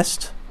be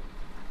honest,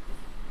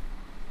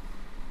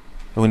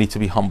 and we need to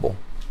be humble.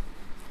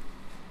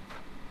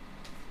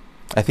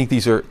 I think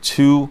these are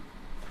two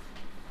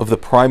of the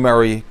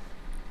primary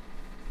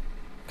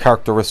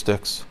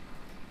characteristics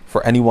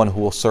for anyone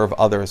who will serve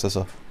others as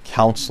a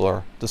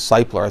counselor,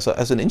 discipler,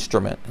 as an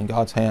instrument in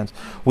God's hands.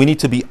 We need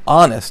to be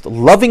honest,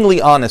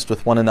 lovingly honest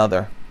with one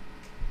another,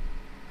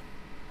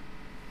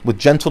 with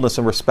gentleness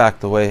and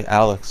respect, the way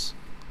Alex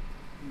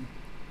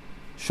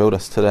showed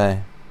us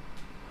today.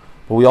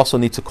 But we also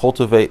need to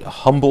cultivate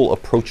humble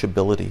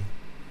approachability.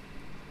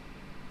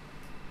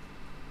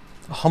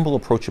 Humble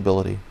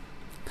approachability.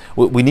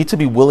 We need to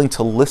be willing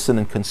to listen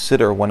and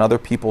consider when other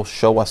people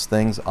show us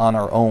things on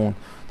our own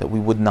that we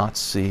would not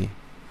see.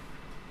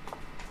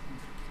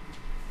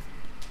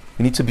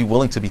 We need to be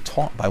willing to be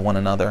taught by one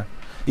another.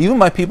 Even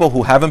by people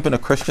who haven't been a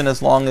Christian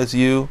as long as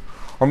you,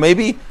 or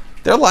maybe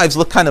their lives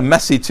look kind of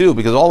messy too,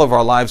 because all of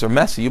our lives are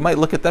messy. You might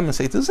look at them and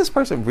say, does this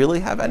person really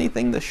have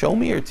anything to show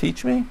me or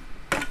teach me?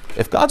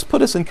 If God's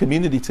put us in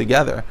community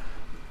together,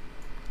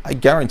 I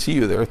guarantee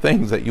you there are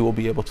things that you will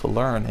be able to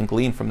learn and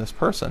glean from this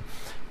person.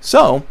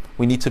 So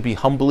we need to be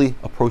humbly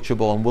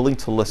approachable and willing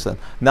to listen,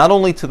 not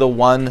only to the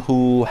one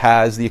who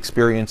has the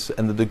experience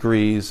and the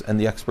degrees and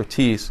the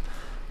expertise,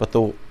 but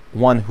the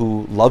one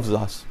who loves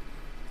us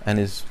and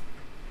just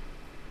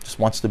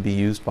wants to be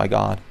used by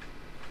God.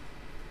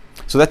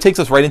 So that takes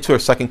us right into our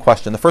second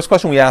question. The first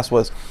question we asked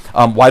was,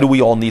 why do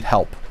we all need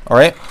help? All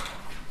right.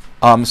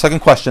 Second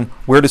question,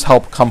 where does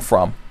help come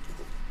from?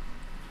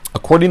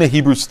 According to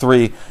Hebrews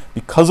 3,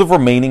 because of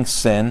remaining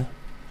sin,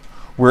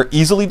 we're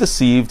easily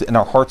deceived and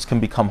our hearts can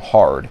become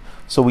hard.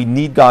 So we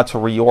need God to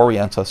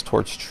reorient us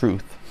towards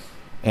truth.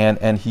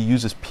 And he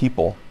uses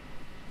people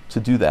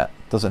to do that,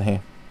 doesn't he?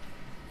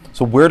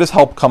 So where does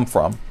help come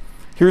from?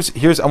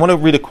 I want to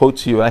read a quote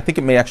to you, and I think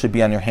it may actually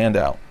be on your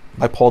handout,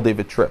 by Paul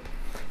David Tripp.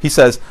 He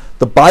says,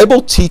 the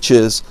Bible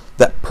teaches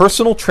that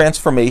personal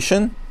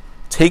transformation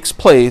takes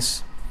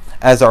place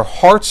as our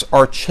hearts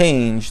are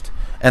changed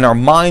and our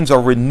minds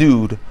are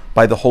renewed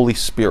by the Holy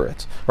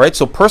Spirit. Right?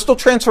 So personal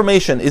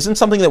transformation isn't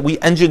something that we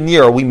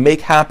engineer or we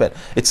make happen.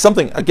 It's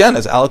something, again,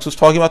 as Alex was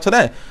talking about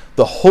today,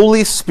 the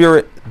Holy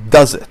Spirit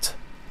does it.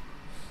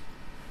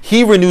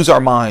 He renews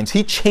our minds.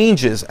 He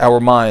changes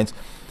our minds.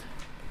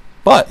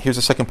 But here's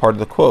the second part of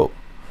the quote.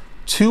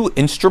 Two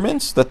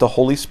instruments that the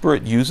Holy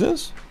Spirit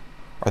uses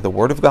are the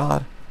Word of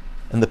God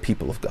and the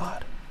people of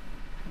God.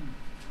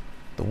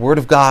 The Word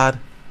of God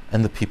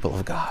and the people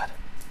of God.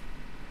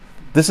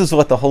 This is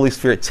what the Holy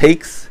Spirit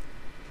takes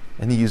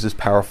and he uses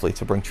powerfully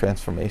to bring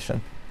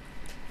transformation.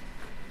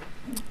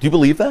 Do you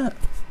believe that?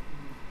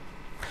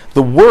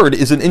 The word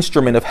is an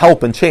instrument of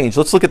help and change.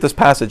 Let's look at this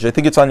passage. I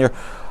think it's on your,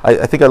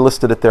 I think I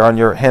listed it there on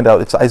your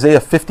handout. It's Isaiah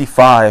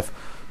 55,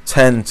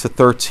 10 to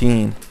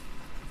 13.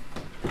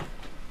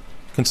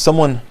 Can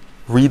someone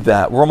read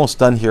that? We're almost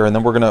done here, and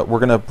then we're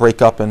gonna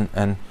break up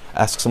and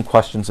ask some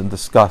questions and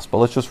discuss. But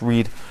let's just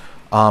read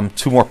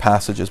 2 more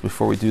passages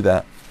before we do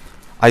that.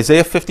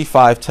 Isaiah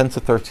 55, 10 to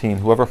 13.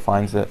 Whoever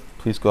finds it,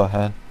 please go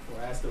ahead. For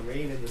as the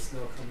rain and the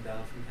snow come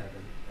down from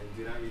heaven, and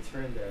do not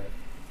return there,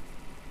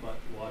 but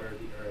water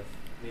the earth,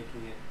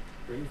 making it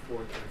bring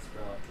forth and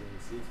sprout, bringing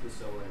seed to the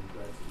sower and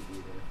bread to the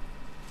eater,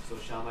 so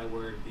shall my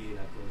word be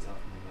that goes out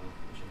from my mouth.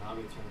 It shall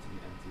not return to me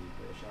empty,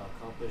 but it shall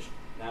accomplish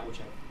that which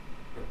I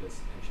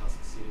purpose, and shall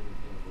succeed in the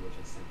thing for which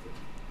I sent it.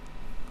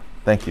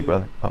 Thank you,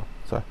 brother. Oh,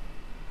 sorry.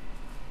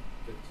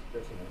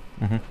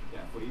 Mm-hmm.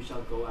 Yeah, for you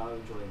shall go out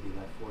in joy and be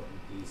led forth in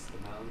peace.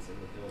 The mountains and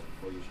the hills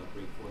before you shall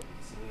break forth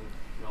with singing,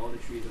 and all the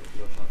trees of the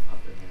field shall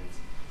clap their hands.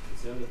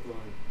 Instead of the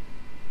thorn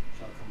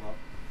shall come up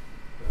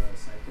the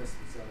cypress,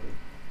 instead of the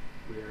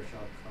briar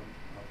shall come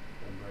up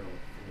the myrtle,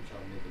 and it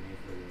shall make a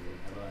name for the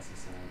everlasting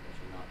sign that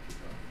shall not be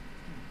broken.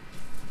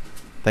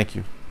 Thank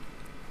you.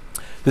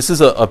 This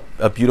is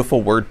a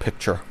beautiful word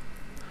picture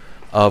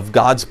of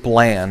God's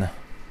plan,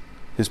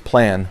 his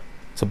plan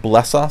to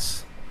bless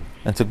us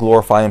and to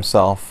glorify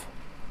himself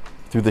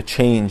through the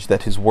change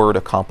that his word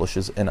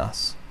accomplishes in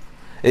us.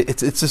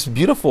 It's this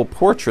beautiful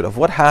portrait of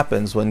what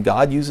happens when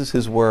God uses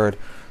his word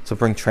to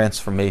bring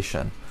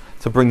transformation,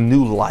 to bring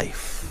new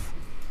life.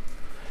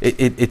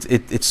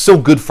 It's so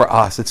good for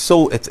us. It's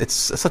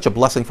such a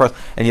blessing for us,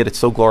 and yet it's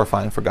so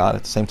glorifying for God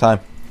at the same time.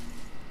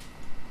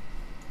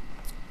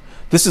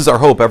 This is our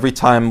hope every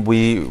time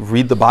we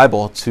read the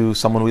Bible to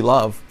someone we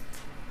love,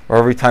 or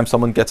every time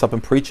someone gets up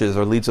and preaches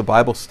or leads a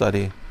Bible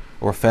study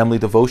or a family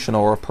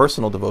devotional or a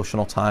personal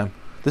devotional time.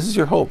 This is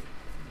your hope,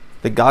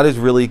 that God is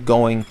really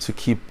going to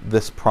keep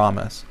this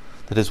promise,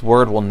 that his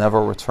word will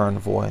never return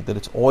void, that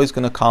it's always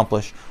going to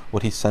accomplish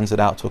what he sends it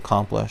out to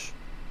accomplish.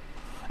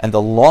 And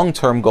the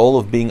long-term goal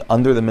of being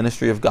under the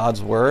ministry of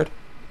God's word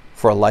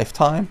for a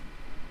lifetime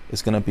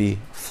is going to be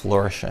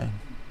flourishing.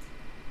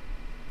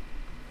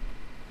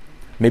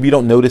 Maybe you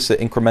don't notice it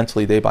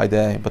incrementally day by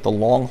day, but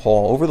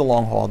over the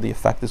long haul, the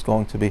effect is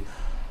going to be,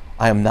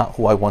 I am not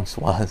who I once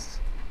was.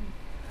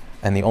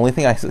 And the only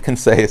thing I can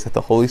say is that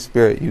the Holy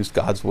Spirit used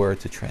God's word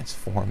to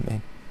transform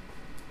me.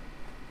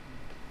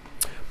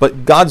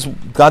 But God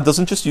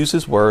doesn't just use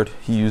his word,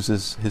 he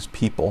uses his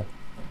people.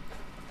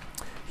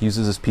 He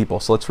uses his people.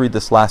 So let's read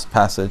this last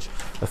passage,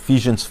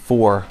 Ephesians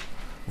 4,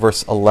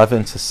 verse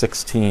 11 to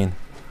 16.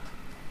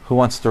 Who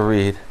wants to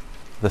read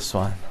this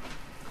one?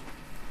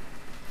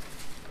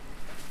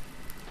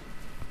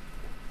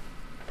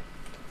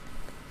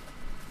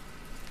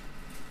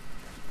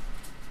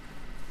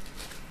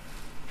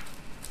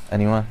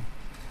 Anyone?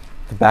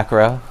 The back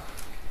row?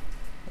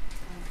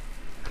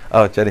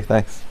 Oh, Jenny,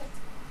 thanks.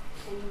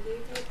 And he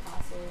gave the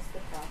apostles,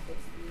 the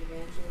prophets, the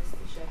evangelists,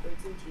 the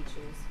shepherds, and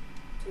teachers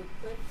to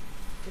equip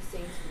the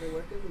saints for the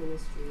work of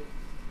ministry,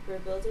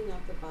 for building up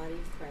the body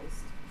of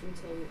Christ,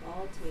 until we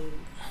all attain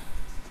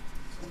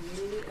to the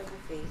unity of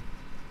the faith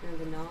and of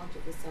the knowledge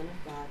of the Son of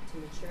God,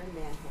 to mature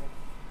manhood,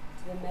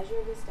 to the measure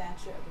of the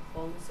stature of the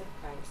fullness of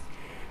Christ,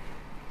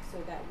 so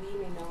that we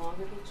may no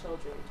longer be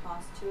children,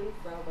 tossed to and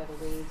fro by the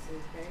waves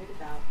and carried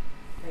about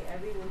by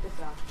every wind of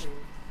doctrine,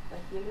 by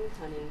human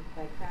cunning,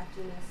 by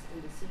craftiness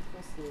and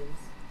deceitful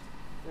schemes.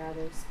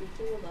 Rather,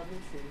 speaking the love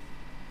and truth,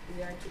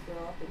 we are to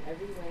grow up in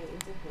every way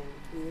into him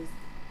who is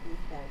the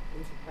head,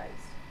 into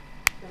Christ,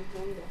 from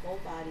whom the whole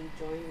body,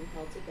 joined and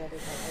held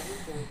together by every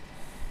joint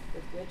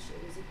with which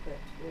it is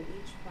equipped, when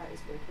each part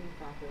is working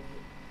properly,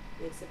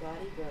 makes the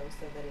body grow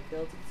so that it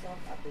builds itself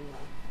up in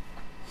love.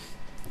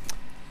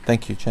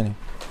 Thank you, Jenny.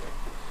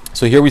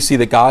 So here we see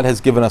that God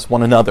has given us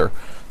one another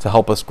to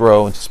help us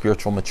grow into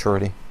spiritual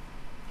maturity.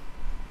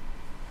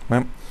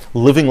 Right?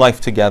 Living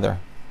life together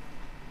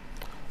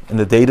in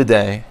the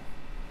day-to-day,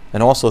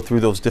 and also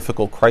through those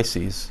difficult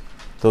crises,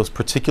 those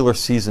particular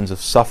seasons of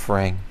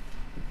suffering,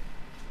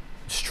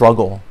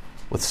 struggle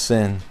with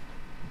sin.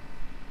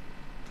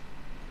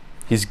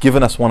 He's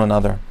given us one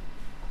another.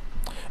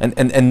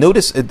 And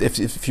notice,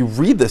 if you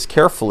read this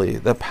carefully,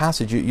 the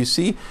passage, you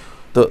see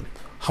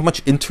how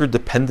much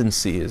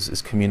interdependency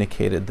is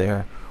communicated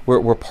there.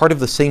 We're part of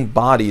the same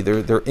body.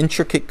 There are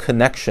intricate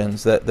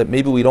connections that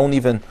maybe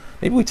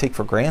we take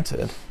for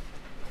granted.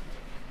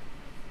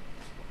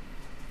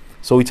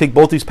 So we take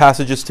both these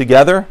passages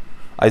together,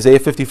 Isaiah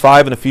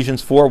 55 and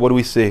Ephesians 4, what do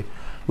we see?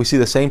 We see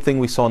the same thing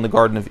we saw in the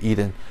Garden of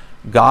Eden.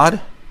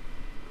 God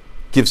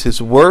gives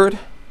his word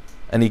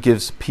and he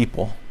gives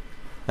people.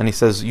 And he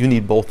says, you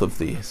need both of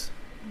these.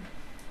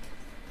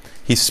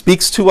 He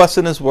speaks to us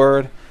in his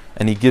word,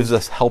 and he gives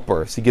us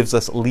helpers. He gives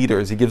us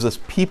leaders. He gives us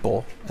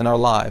people in our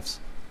lives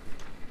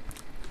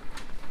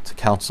to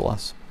counsel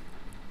us.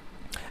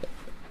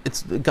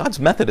 God's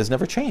method has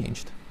never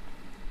changed.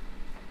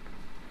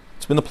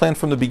 It's been the plan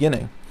from the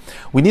beginning.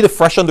 We need a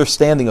fresh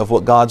understanding of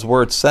what God's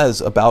word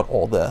says about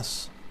all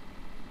this.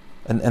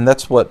 And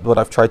that's what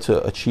I've tried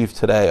to achieve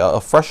today.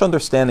 A fresh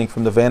understanding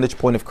from the vantage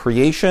point of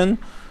creation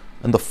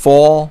and the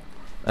fall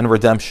and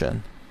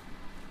redemption.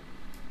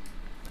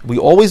 We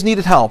always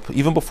needed help,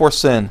 even before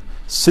sin.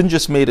 Sin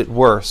just made it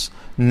worse.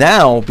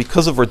 Now,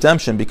 because of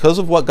redemption, because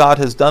of what God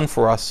has done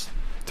for us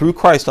through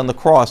Christ on the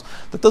cross,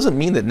 that doesn't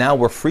mean that now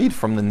we're freed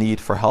from the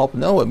need for help.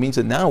 No, it means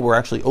that now we're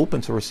actually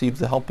open to receive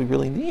the help we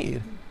really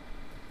need.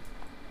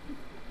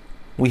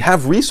 We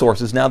have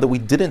resources now that we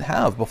didn't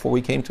have before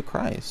we came to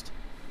Christ.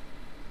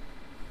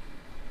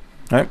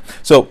 All right?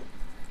 So,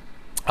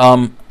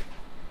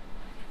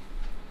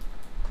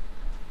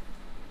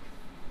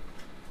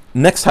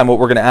 next time what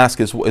we're going to ask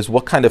is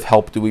what kind of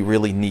help do we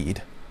really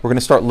need? We're going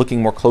to start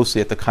looking more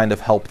closely at the kind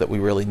of help that we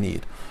really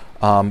need.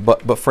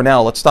 But for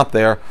now, let's stop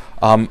there.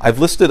 I've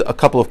listed a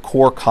couple of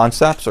core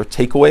concepts or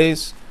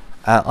takeaways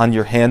on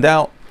your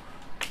handout.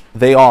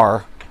 They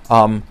are,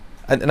 and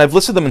I've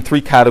listed them in 3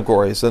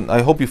 categories, and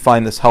I hope you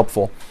find this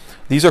helpful.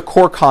 These are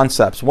core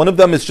concepts. One of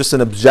them is just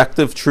an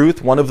objective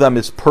truth. One of them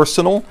is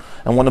personal,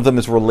 and one of them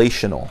is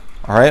relational.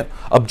 All right?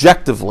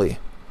 Objectively,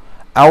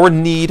 our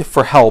need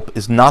for help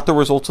is not the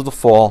result of the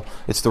fall.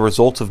 It's the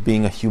result of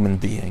being a human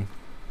being.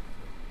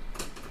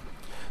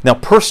 Now,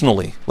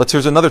 personally,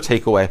 here's another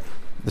takeaway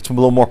that's a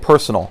little more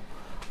personal.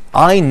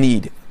 You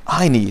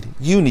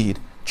need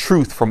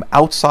truth from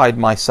outside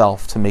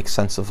myself to make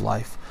sense of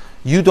life.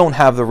 You don't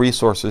have the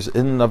resources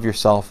in and of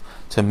yourself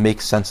to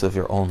make sense of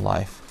your own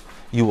life.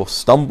 You will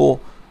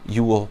stumble,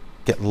 you will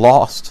get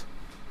lost,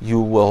 you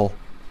will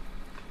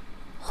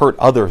hurt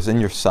others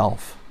and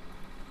yourself.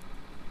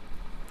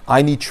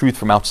 I need truth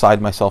from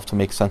outside myself to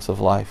make sense of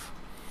life.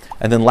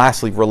 And then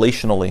lastly,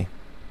 relationally,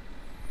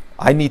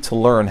 I need to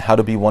learn how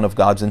to be one of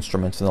God's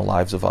instruments in the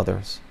lives of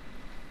others.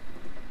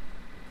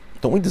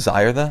 Don't we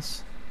desire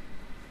this?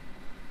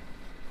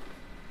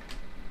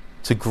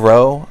 To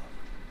grow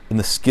in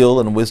the skill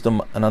and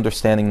wisdom and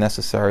understanding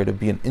necessary to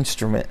be an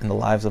instrument in the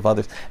lives of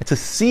others, and to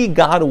see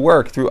God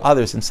work through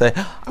others and say,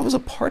 I was a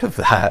part of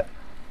that.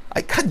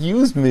 God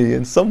used me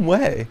in some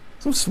way,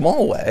 some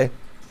small way,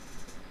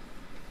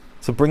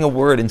 to bring a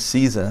word in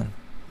season,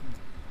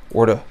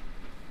 or to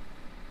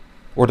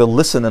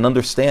listen and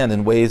understand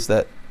in ways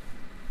that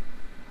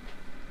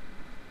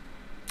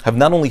have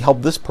not only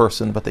helped this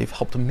person, but they've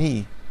helped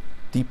me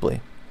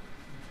deeply.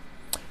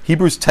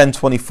 Hebrews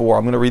 10:24.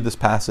 I'm going to read this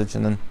passage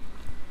and then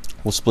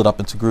we'll split up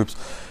into groups.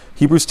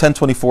 Hebrews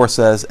 10:24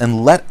 says,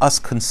 "And let us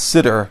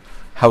consider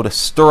how to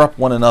stir up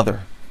one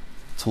another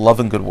to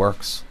love and good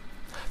works,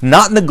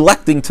 not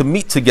neglecting to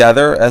meet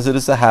together as it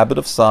is the habit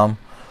of some,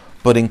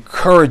 but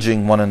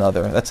encouraging one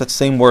another." That's that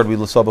same word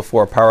we saw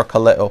before,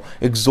 parakaleo,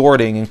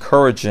 exhorting,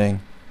 encouraging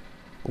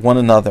one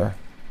another.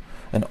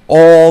 And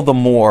all the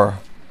more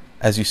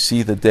as you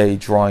see the day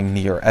drawing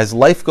near. As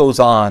life goes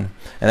on,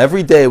 and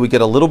every day we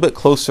get a little bit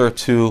closer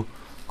to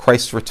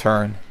Christ's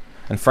return,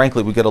 and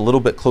frankly, we get a little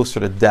bit closer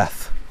to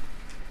death.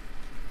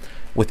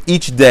 With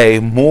each day,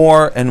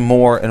 more and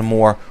more and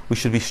more, we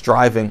should be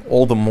striving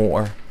all the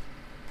more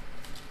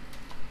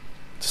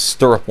to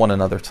stir up one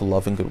another to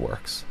love and good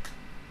works.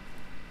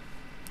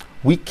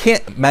 We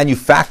can't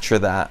manufacture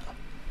that.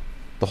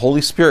 The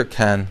Holy Spirit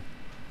can,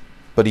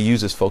 but He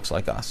uses folks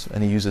like us,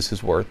 and He uses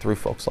His Word through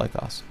folks like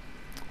us.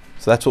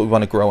 So that's what we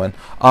want to grow in.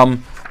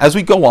 As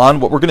we go on,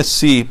 what we're going to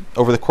see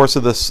over the course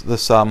of this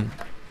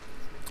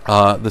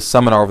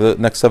seminar over the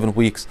next 7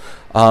 weeks,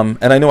 and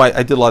I know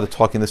I did a lot of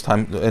talking this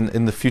time.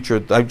 In the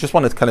future, I just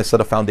want to kind of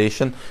set a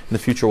foundation. In the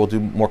future, we'll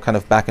do more kind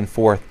of back and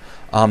forth.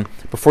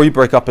 Before you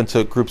break up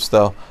into groups,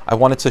 though, I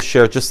wanted to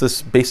share just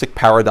this basic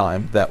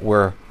paradigm that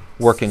we're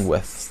working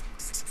with.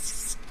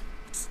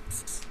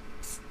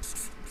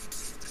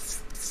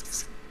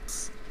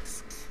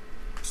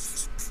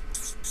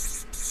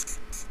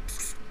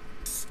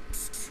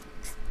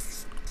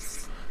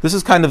 This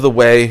is kind of the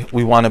way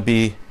we want to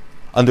be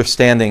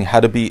understanding how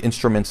to be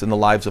instruments in the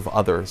lives of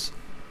others.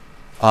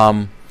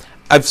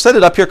 I've set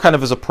it up here kind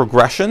of as a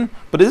progression,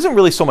 but it isn't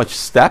really so much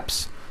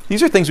steps.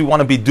 These are things we want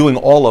to be doing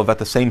all of at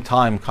the same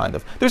time, kind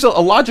of. There's a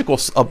logical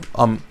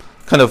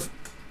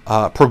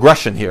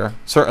progression here,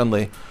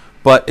 certainly,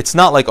 but it's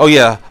not like,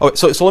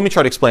 so let me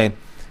try to explain.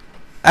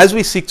 As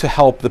we seek to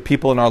help the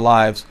people in our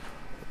lives,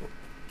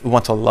 we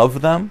want to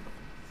love them.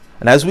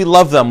 And as we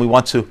love them, we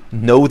want to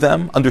know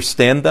them,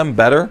 understand them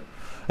better.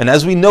 And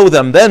as we know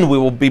them, then we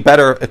will be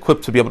better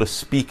equipped to be able to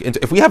speak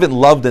into. If we haven't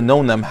loved and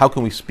known them, how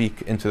can we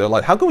speak into their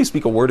life? How can we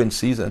speak a word in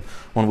season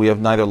when we have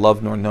neither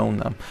loved nor known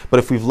them? But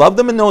if we've loved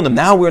them and known them,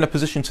 now we're in a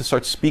position to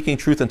start speaking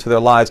truth into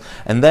their lives,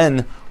 and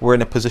then we're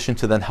in a position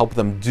to then help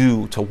them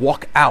to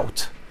walk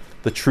out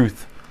the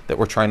truth that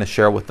we're trying to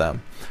share with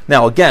them.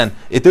 Now, again,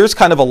 there's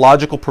kind of a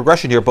logical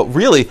progression here, but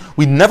really,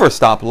 we never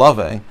stop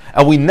loving,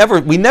 and we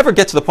never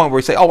get to the point where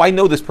we say, "Oh, I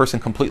know this person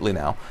completely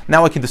now.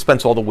 Now I can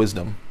dispense all the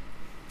wisdom.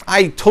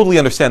 I totally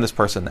understand this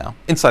person now,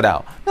 inside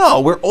out."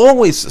 No, we're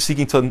always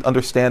seeking to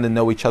understand and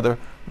know each other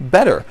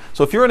better.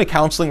 So if you're in a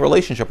counseling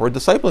relationship or a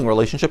discipling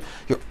relationship,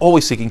 you're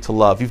always seeking to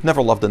love. You've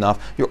never loved enough.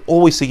 You're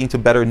always seeking to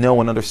better know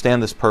and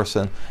understand this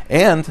person.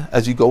 And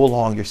as you go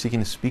along, you're seeking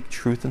to speak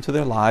truth into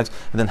their lives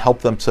and then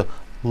help them to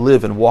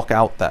live and walk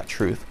out that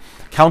truth.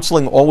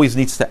 Counseling always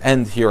needs to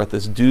end here at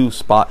this do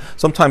spot.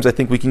 Sometimes I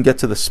think we can get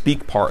to the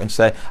speak part and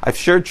say, I've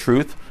shared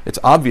truth, it's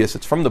obvious,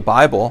 it's from the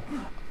Bible,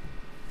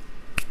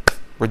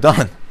 we're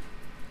done.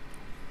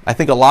 I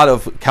think a lot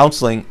of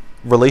counseling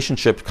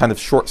relationships kind of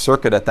short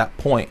circuit at that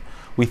point.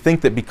 We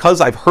think that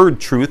because I've heard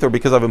truth or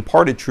because I've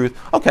imparted truth,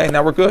 okay,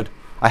 now we're good.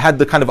 I had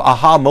the kind of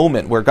aha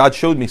moment where God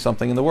showed me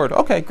something in the Word.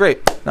 Okay,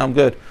 great, now I'm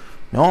good.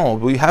 No,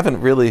 we haven't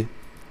really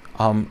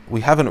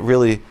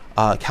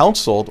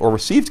counseled or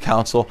received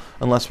counsel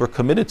unless we're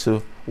committed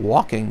to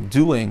walking,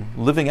 doing,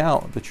 living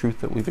out the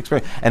truth that we've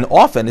experienced. And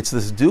often it's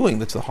this doing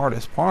that's the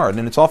hardest part.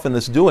 And it's often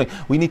this doing.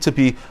 We need to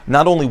be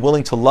not only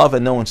willing to love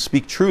and know and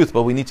speak truth,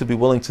 but we need to be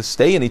willing to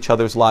stay in each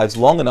other's lives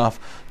long enough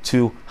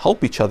to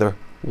help each other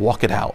walk it out.